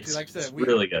try to. Like I said, we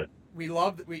really good. We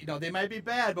love. They might be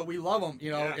bad, but we love them.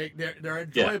 They're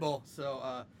enjoyable. Yeah.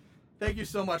 So, thank you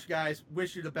so much, guys.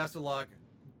 Wish you the best of luck.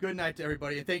 Good night to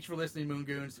everybody, and thanks for listening, Moon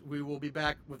Goons. We will be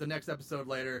back with the next episode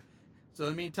later. So,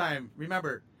 in the meantime,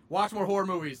 remember, watch more horror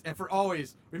movies, and for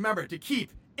always, remember to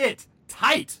keep it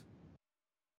tight.